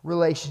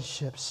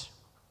relationships.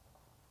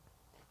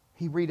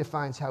 He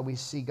redefines how we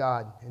see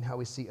God and how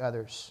we see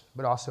others,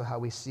 but also how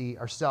we see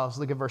ourselves.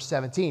 Look at verse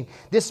 17.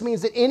 This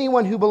means that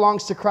anyone who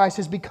belongs to Christ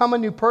has become a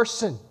new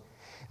person.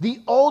 The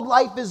old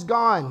life is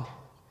gone.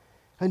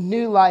 A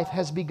new life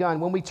has begun.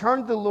 When we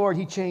turn to the Lord,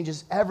 he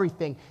changes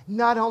everything.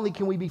 Not only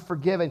can we be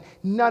forgiven,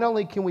 not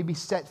only can we be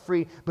set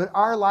free, but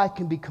our life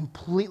can be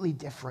completely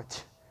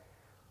different,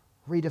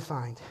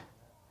 redefined.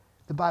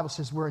 The Bible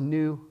says we're a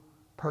new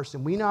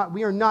person. We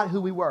are not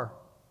who we were.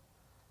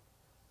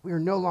 We are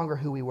no longer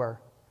who we were.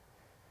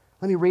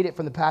 Let me read it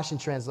from the Passion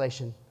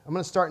Translation. I'm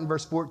going to start in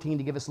verse 14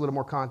 to give us a little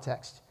more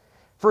context.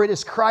 For it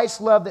is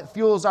Christ's love that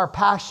fuels our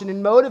passion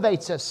and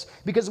motivates us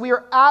because we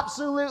are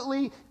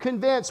absolutely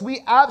convinced,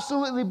 we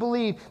absolutely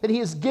believe that he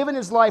has given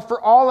his life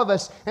for all of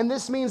us. And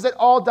this means that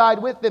all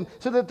died with him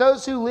so that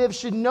those who live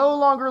should no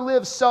longer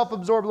live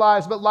self-absorbed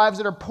lives, but lives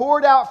that are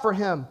poured out for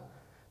him,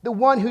 the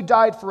one who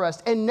died for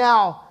us, and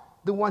now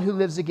the one who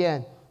lives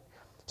again.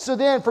 So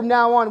then, from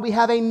now on, we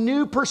have a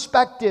new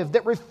perspective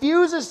that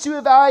refuses to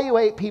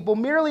evaluate people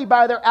merely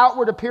by their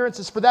outward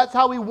appearances, for that's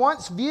how we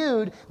once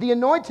viewed the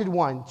anointed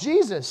one,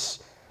 Jesus.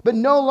 But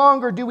no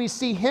longer do we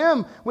see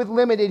him with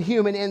limited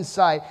human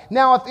insight.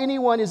 Now, if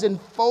anyone is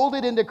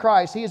enfolded into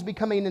Christ, he is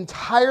becoming an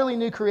entirely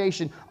new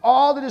creation.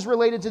 All that is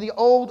related to the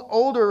old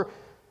order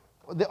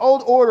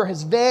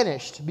has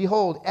vanished.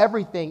 Behold,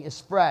 everything is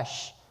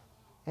fresh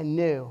and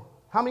new.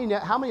 How many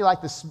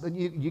like this?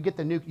 You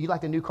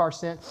like the new car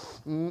scent?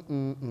 You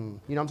know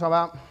what I'm talking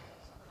about?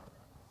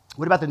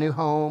 What about the new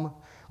home?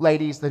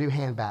 Ladies, the new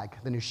handbag,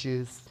 the new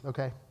shoes,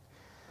 okay?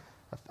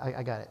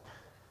 I got it.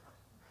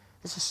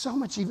 This is so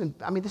much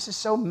this is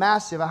so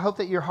massive. I hope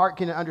that your heart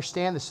can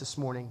understand this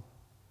morning.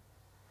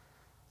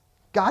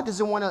 God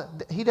doesn't want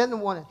to, he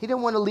didn't want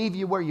to leave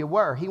you where you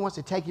were. He wants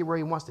to take you where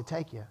he wants to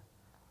take you.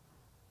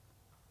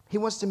 He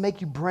wants to make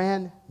you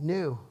brand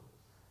new.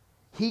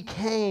 He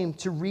came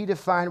to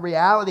redefine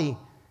reality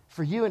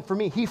for you and for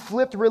me. He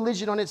flipped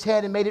religion on its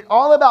head and made it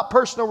all about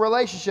personal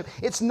relationship.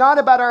 It's not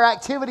about our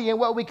activity and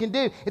what we can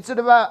do. It's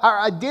about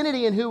our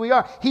identity and who we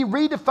are. He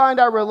redefined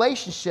our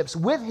relationships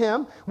with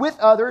him, with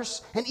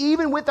others, and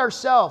even with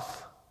ourselves.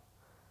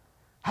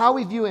 How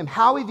we view him,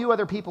 how we view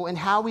other people, and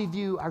how we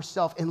view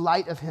ourselves in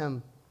light of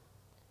him.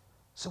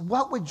 So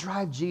what would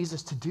drive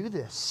Jesus to do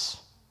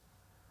this?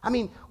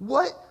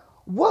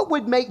 What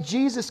would make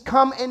Jesus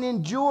come and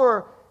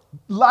endure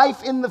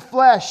life in the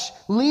flesh,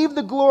 leave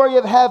the glory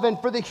of heaven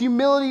for the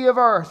humility of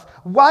earth?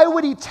 Why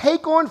would he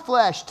take on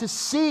flesh to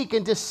seek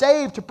and to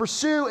save, to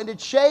pursue and to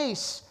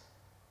chase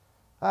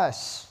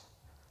us?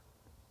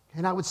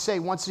 And I would say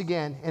once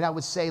again, and I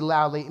would say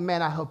loudly,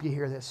 man, I hope you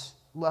hear this.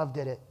 Love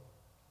did it.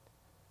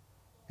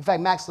 In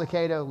fact, Max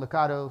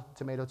Lucado,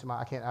 tomato,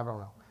 I don't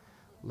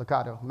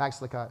know. Max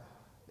Lucado.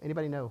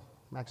 Anybody know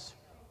Max?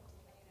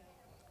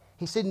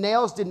 He said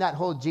nails did not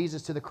hold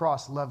Jesus to the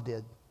cross, love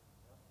did.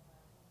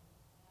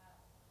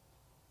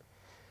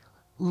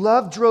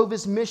 Love drove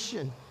his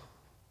mission.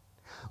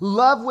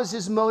 Love was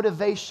his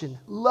motivation.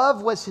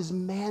 Love was his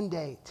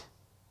mandate.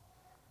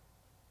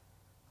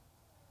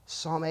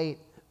 Psalm 8,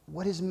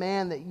 what is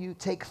man that you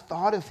take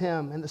thought of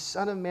him, and the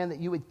Son of Man that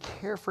you would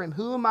care for him?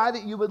 Who am I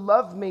that you would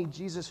love me,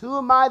 Jesus? Who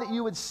am I that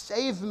you would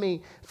save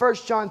me?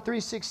 1 John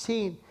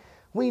 3:16.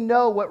 We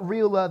know what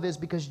real love is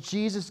because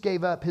Jesus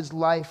gave up his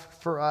life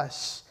for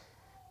us.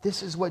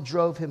 This is what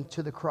drove him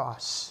to the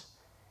cross.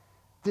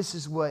 This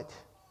is what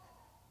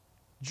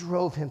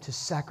drove him to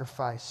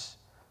sacrifice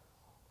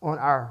on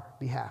our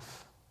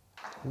behalf.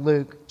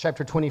 Luke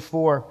chapter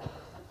 24.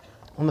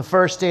 On the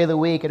first day of the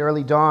week at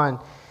early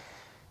dawn,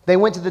 they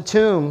went to the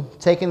tomb,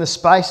 taking the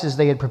spices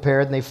they had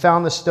prepared, and they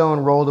found the stone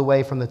rolled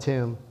away from the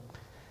tomb.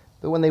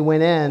 But when they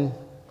went in,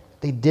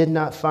 they did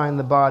not find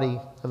the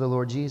body of the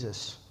Lord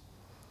Jesus.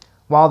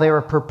 While they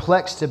were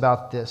perplexed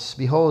about this,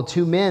 behold,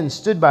 two men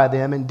stood by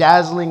them in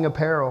dazzling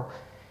apparel.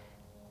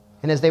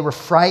 And as they were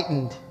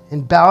frightened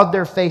and bowed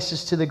their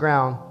faces to the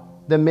ground.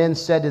 The men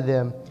said to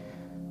them,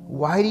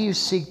 "Why do you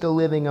seek the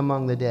living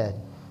among the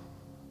dead?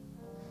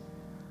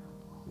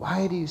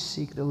 Why do you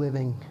seek the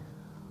living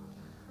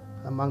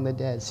among the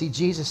dead?" See,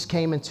 Jesus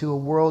came into a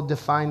world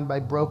defined by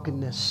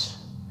brokenness.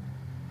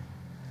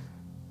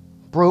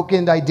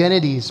 Broken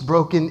identities,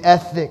 broken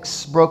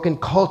ethics, broken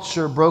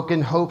culture,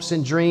 broken hopes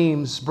and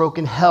dreams,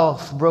 broken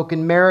health,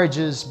 broken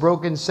marriages,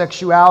 broken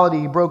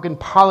sexuality, broken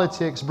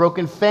politics,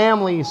 broken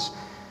families,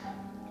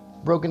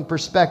 broken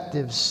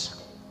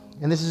perspectives.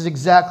 And this is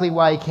exactly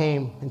why he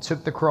came and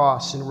took the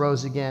cross and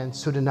rose again,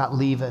 so to not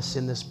leave us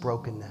in this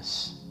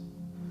brokenness.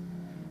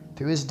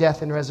 Through his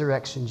death and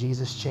resurrection,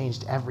 Jesus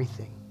changed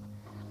everything.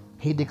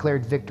 He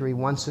declared victory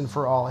once and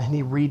for all, and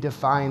he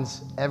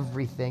redefines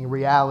everything: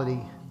 reality,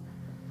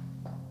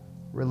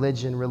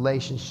 religion,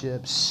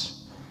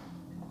 relationships,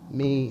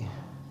 me,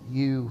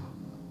 you.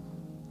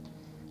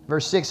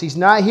 Verse 6, he's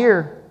not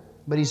here,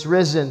 but he's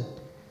risen,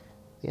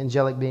 the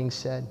angelic being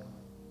said.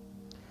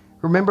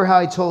 Remember how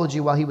I told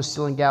you while he was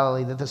still in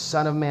Galilee that the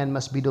Son of Man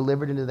must be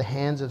delivered into the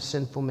hands of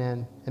sinful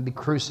men and be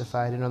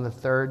crucified, and on the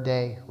third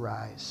day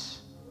rise.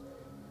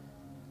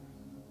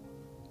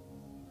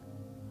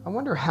 I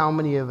wonder how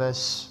many of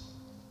us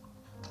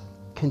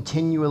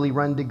continually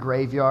run to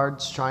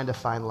graveyards trying to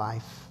find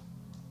life.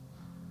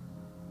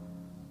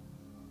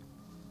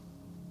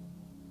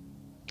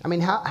 I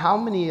mean, how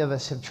many of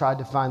us have tried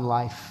to find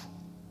life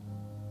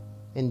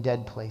in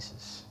dead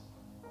places?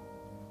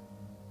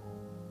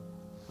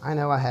 I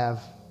know I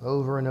have,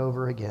 over and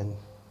over again.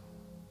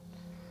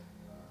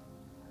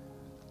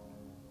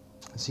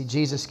 See,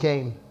 Jesus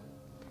came,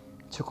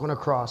 took on a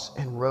cross,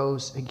 and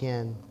rose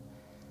again.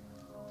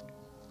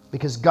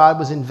 Because God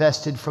was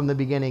invested from the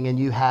beginning in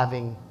you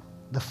having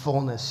the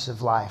fullness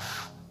of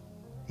life.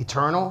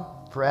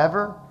 Eternal,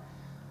 forever,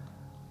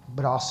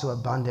 but also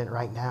abundant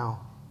right now.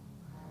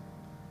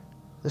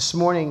 This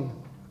morning,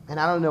 and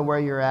I don't know where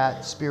you're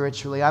at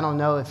spiritually. I don't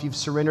know if you've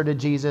surrendered to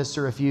Jesus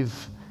or if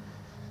you've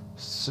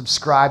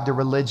subscribed to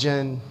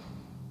religion.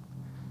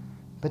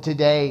 But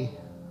today,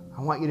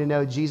 I want you to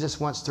know Jesus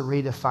wants to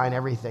redefine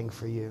everything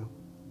for you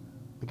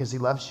because he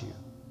loves you.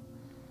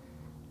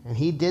 And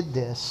he did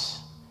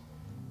this.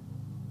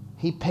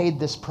 He paid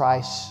this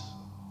price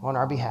on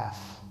our behalf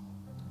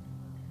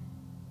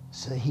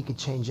so that he could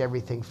change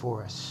everything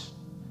for us.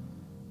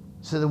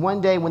 So that one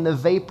day when the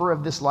vapor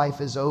of this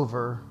life is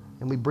over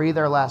and we breathe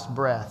our last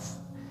breath,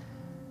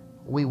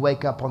 we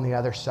wake up on the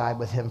other side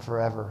with him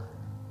forever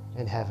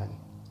in heaven.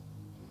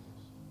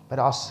 But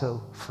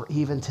also for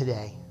even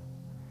today,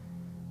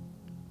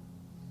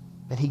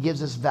 that he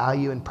gives us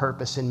value and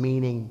purpose and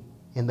meaning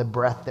in the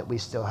breath that we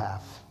still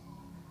have.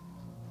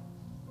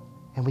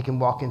 And we can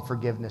walk in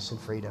forgiveness and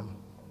freedom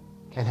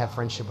and have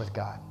friendship with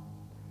God.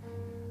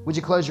 Would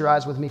you close your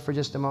eyes with me for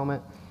just a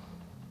moment?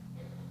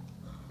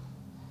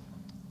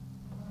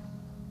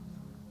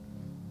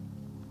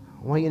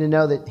 I want you to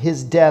know that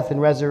his death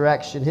and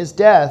resurrection, his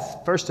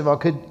death, first of all,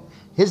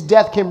 his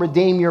death can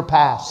redeem your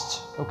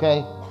past,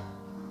 okay?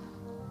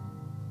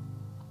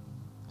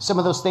 Some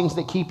of those things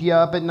that keep you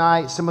up at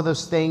night, some of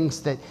those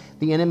things that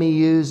the enemy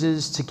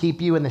uses to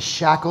keep you in the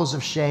shackles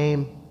of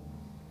shame.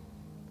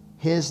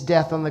 His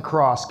death on the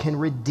cross can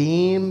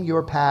redeem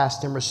your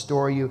past and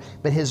restore you,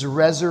 but his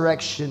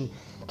resurrection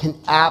can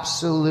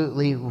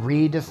absolutely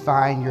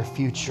redefine your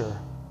future.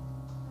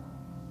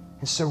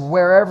 And so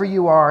wherever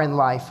you are in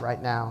life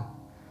right now,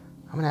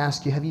 I'm going to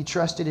ask you, have you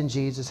trusted in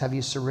Jesus? Have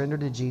you surrendered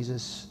to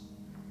Jesus?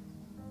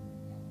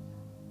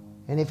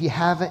 And if you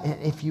haven't,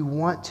 and if you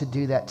want to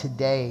do that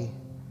today,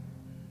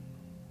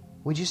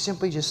 would you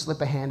simply just slip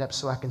a hand up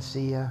so I can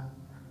see you?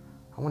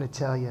 I want to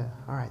tell you.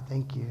 All right,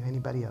 thank you.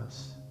 Anybody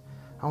else?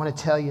 I want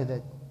to tell you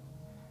that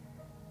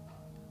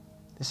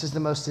this is the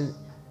most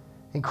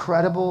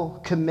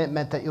incredible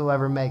commitment that you'll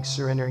ever make,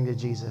 surrendering to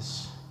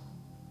Jesus.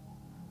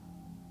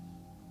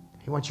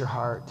 He wants your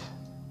heart.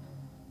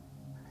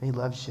 And he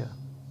loves you.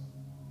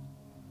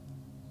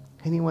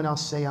 Anyone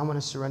else say, I want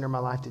to surrender my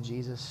life to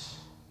Jesus?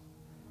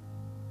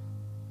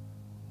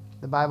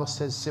 The Bible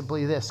says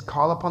simply this: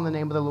 call upon the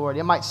name of the Lord.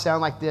 It might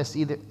sound like this,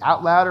 either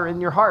out loud or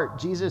in your heart.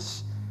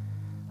 Jesus,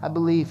 I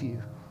believe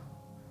you.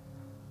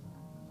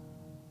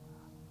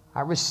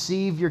 I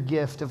receive your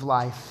gift of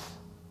life.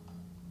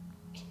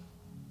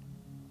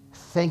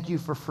 Thank you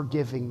for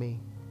forgiving me.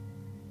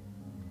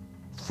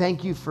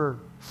 Thank you for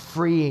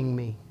freeing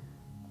me.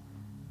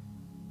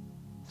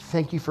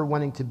 Thank you for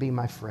wanting to be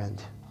my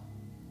friend.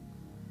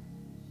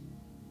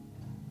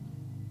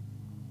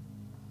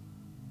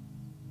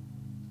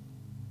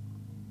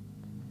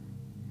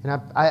 And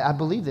I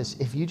believe this.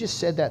 If you just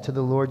said that to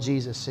the Lord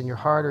Jesus in your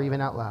heart or even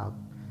out loud,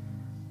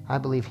 I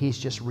believe he's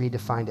just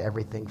redefined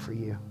everything for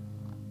you.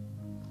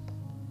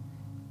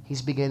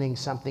 He's beginning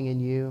something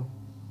in you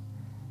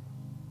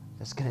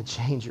that's going to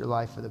change your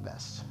life for the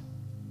best.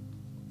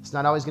 It's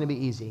not always going to be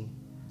easy,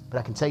 but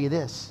I can tell you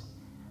this.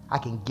 I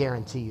can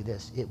guarantee you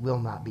this. It will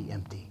not be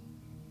empty.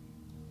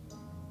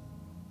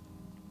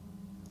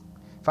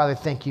 Father,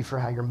 thank you for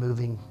how you're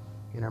moving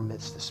in our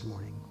midst this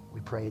morning. We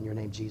pray in your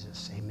name,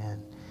 Jesus.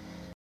 Amen.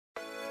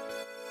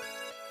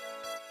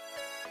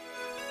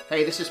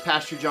 Hey, this is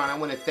Pastor John. I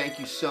want to thank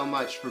you so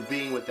much for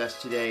being with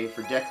us today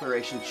for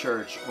Declaration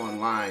Church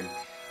Online.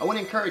 I want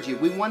to encourage you.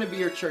 We want to be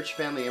your church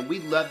family, and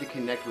we'd love to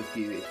connect with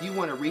you. If you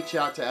want to reach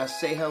out to us,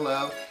 say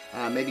hello,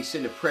 maybe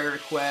send a prayer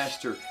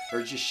request, or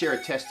just share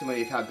a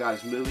testimony of how God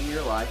is moving in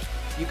your life,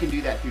 you can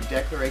do that through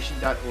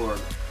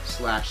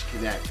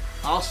declaration.org/connect.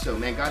 Also,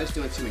 man, God is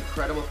doing some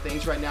incredible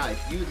things right now.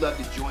 If you'd love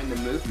to join the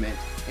movement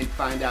and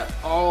find out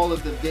all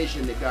of the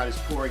vision that God is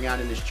pouring out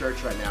in this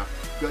church right now,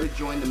 go to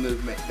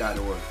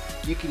jointhemovement.org.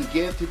 You can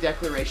give to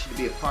Declaration to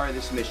be a part of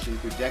this mission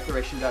through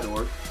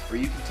declaration.org, or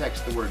you can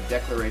text the word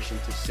Declaration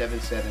to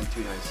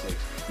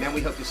 77296. Man,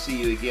 we hope to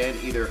see you again,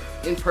 either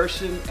in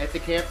person at the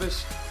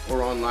campus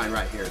or online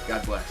right here.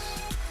 God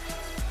bless.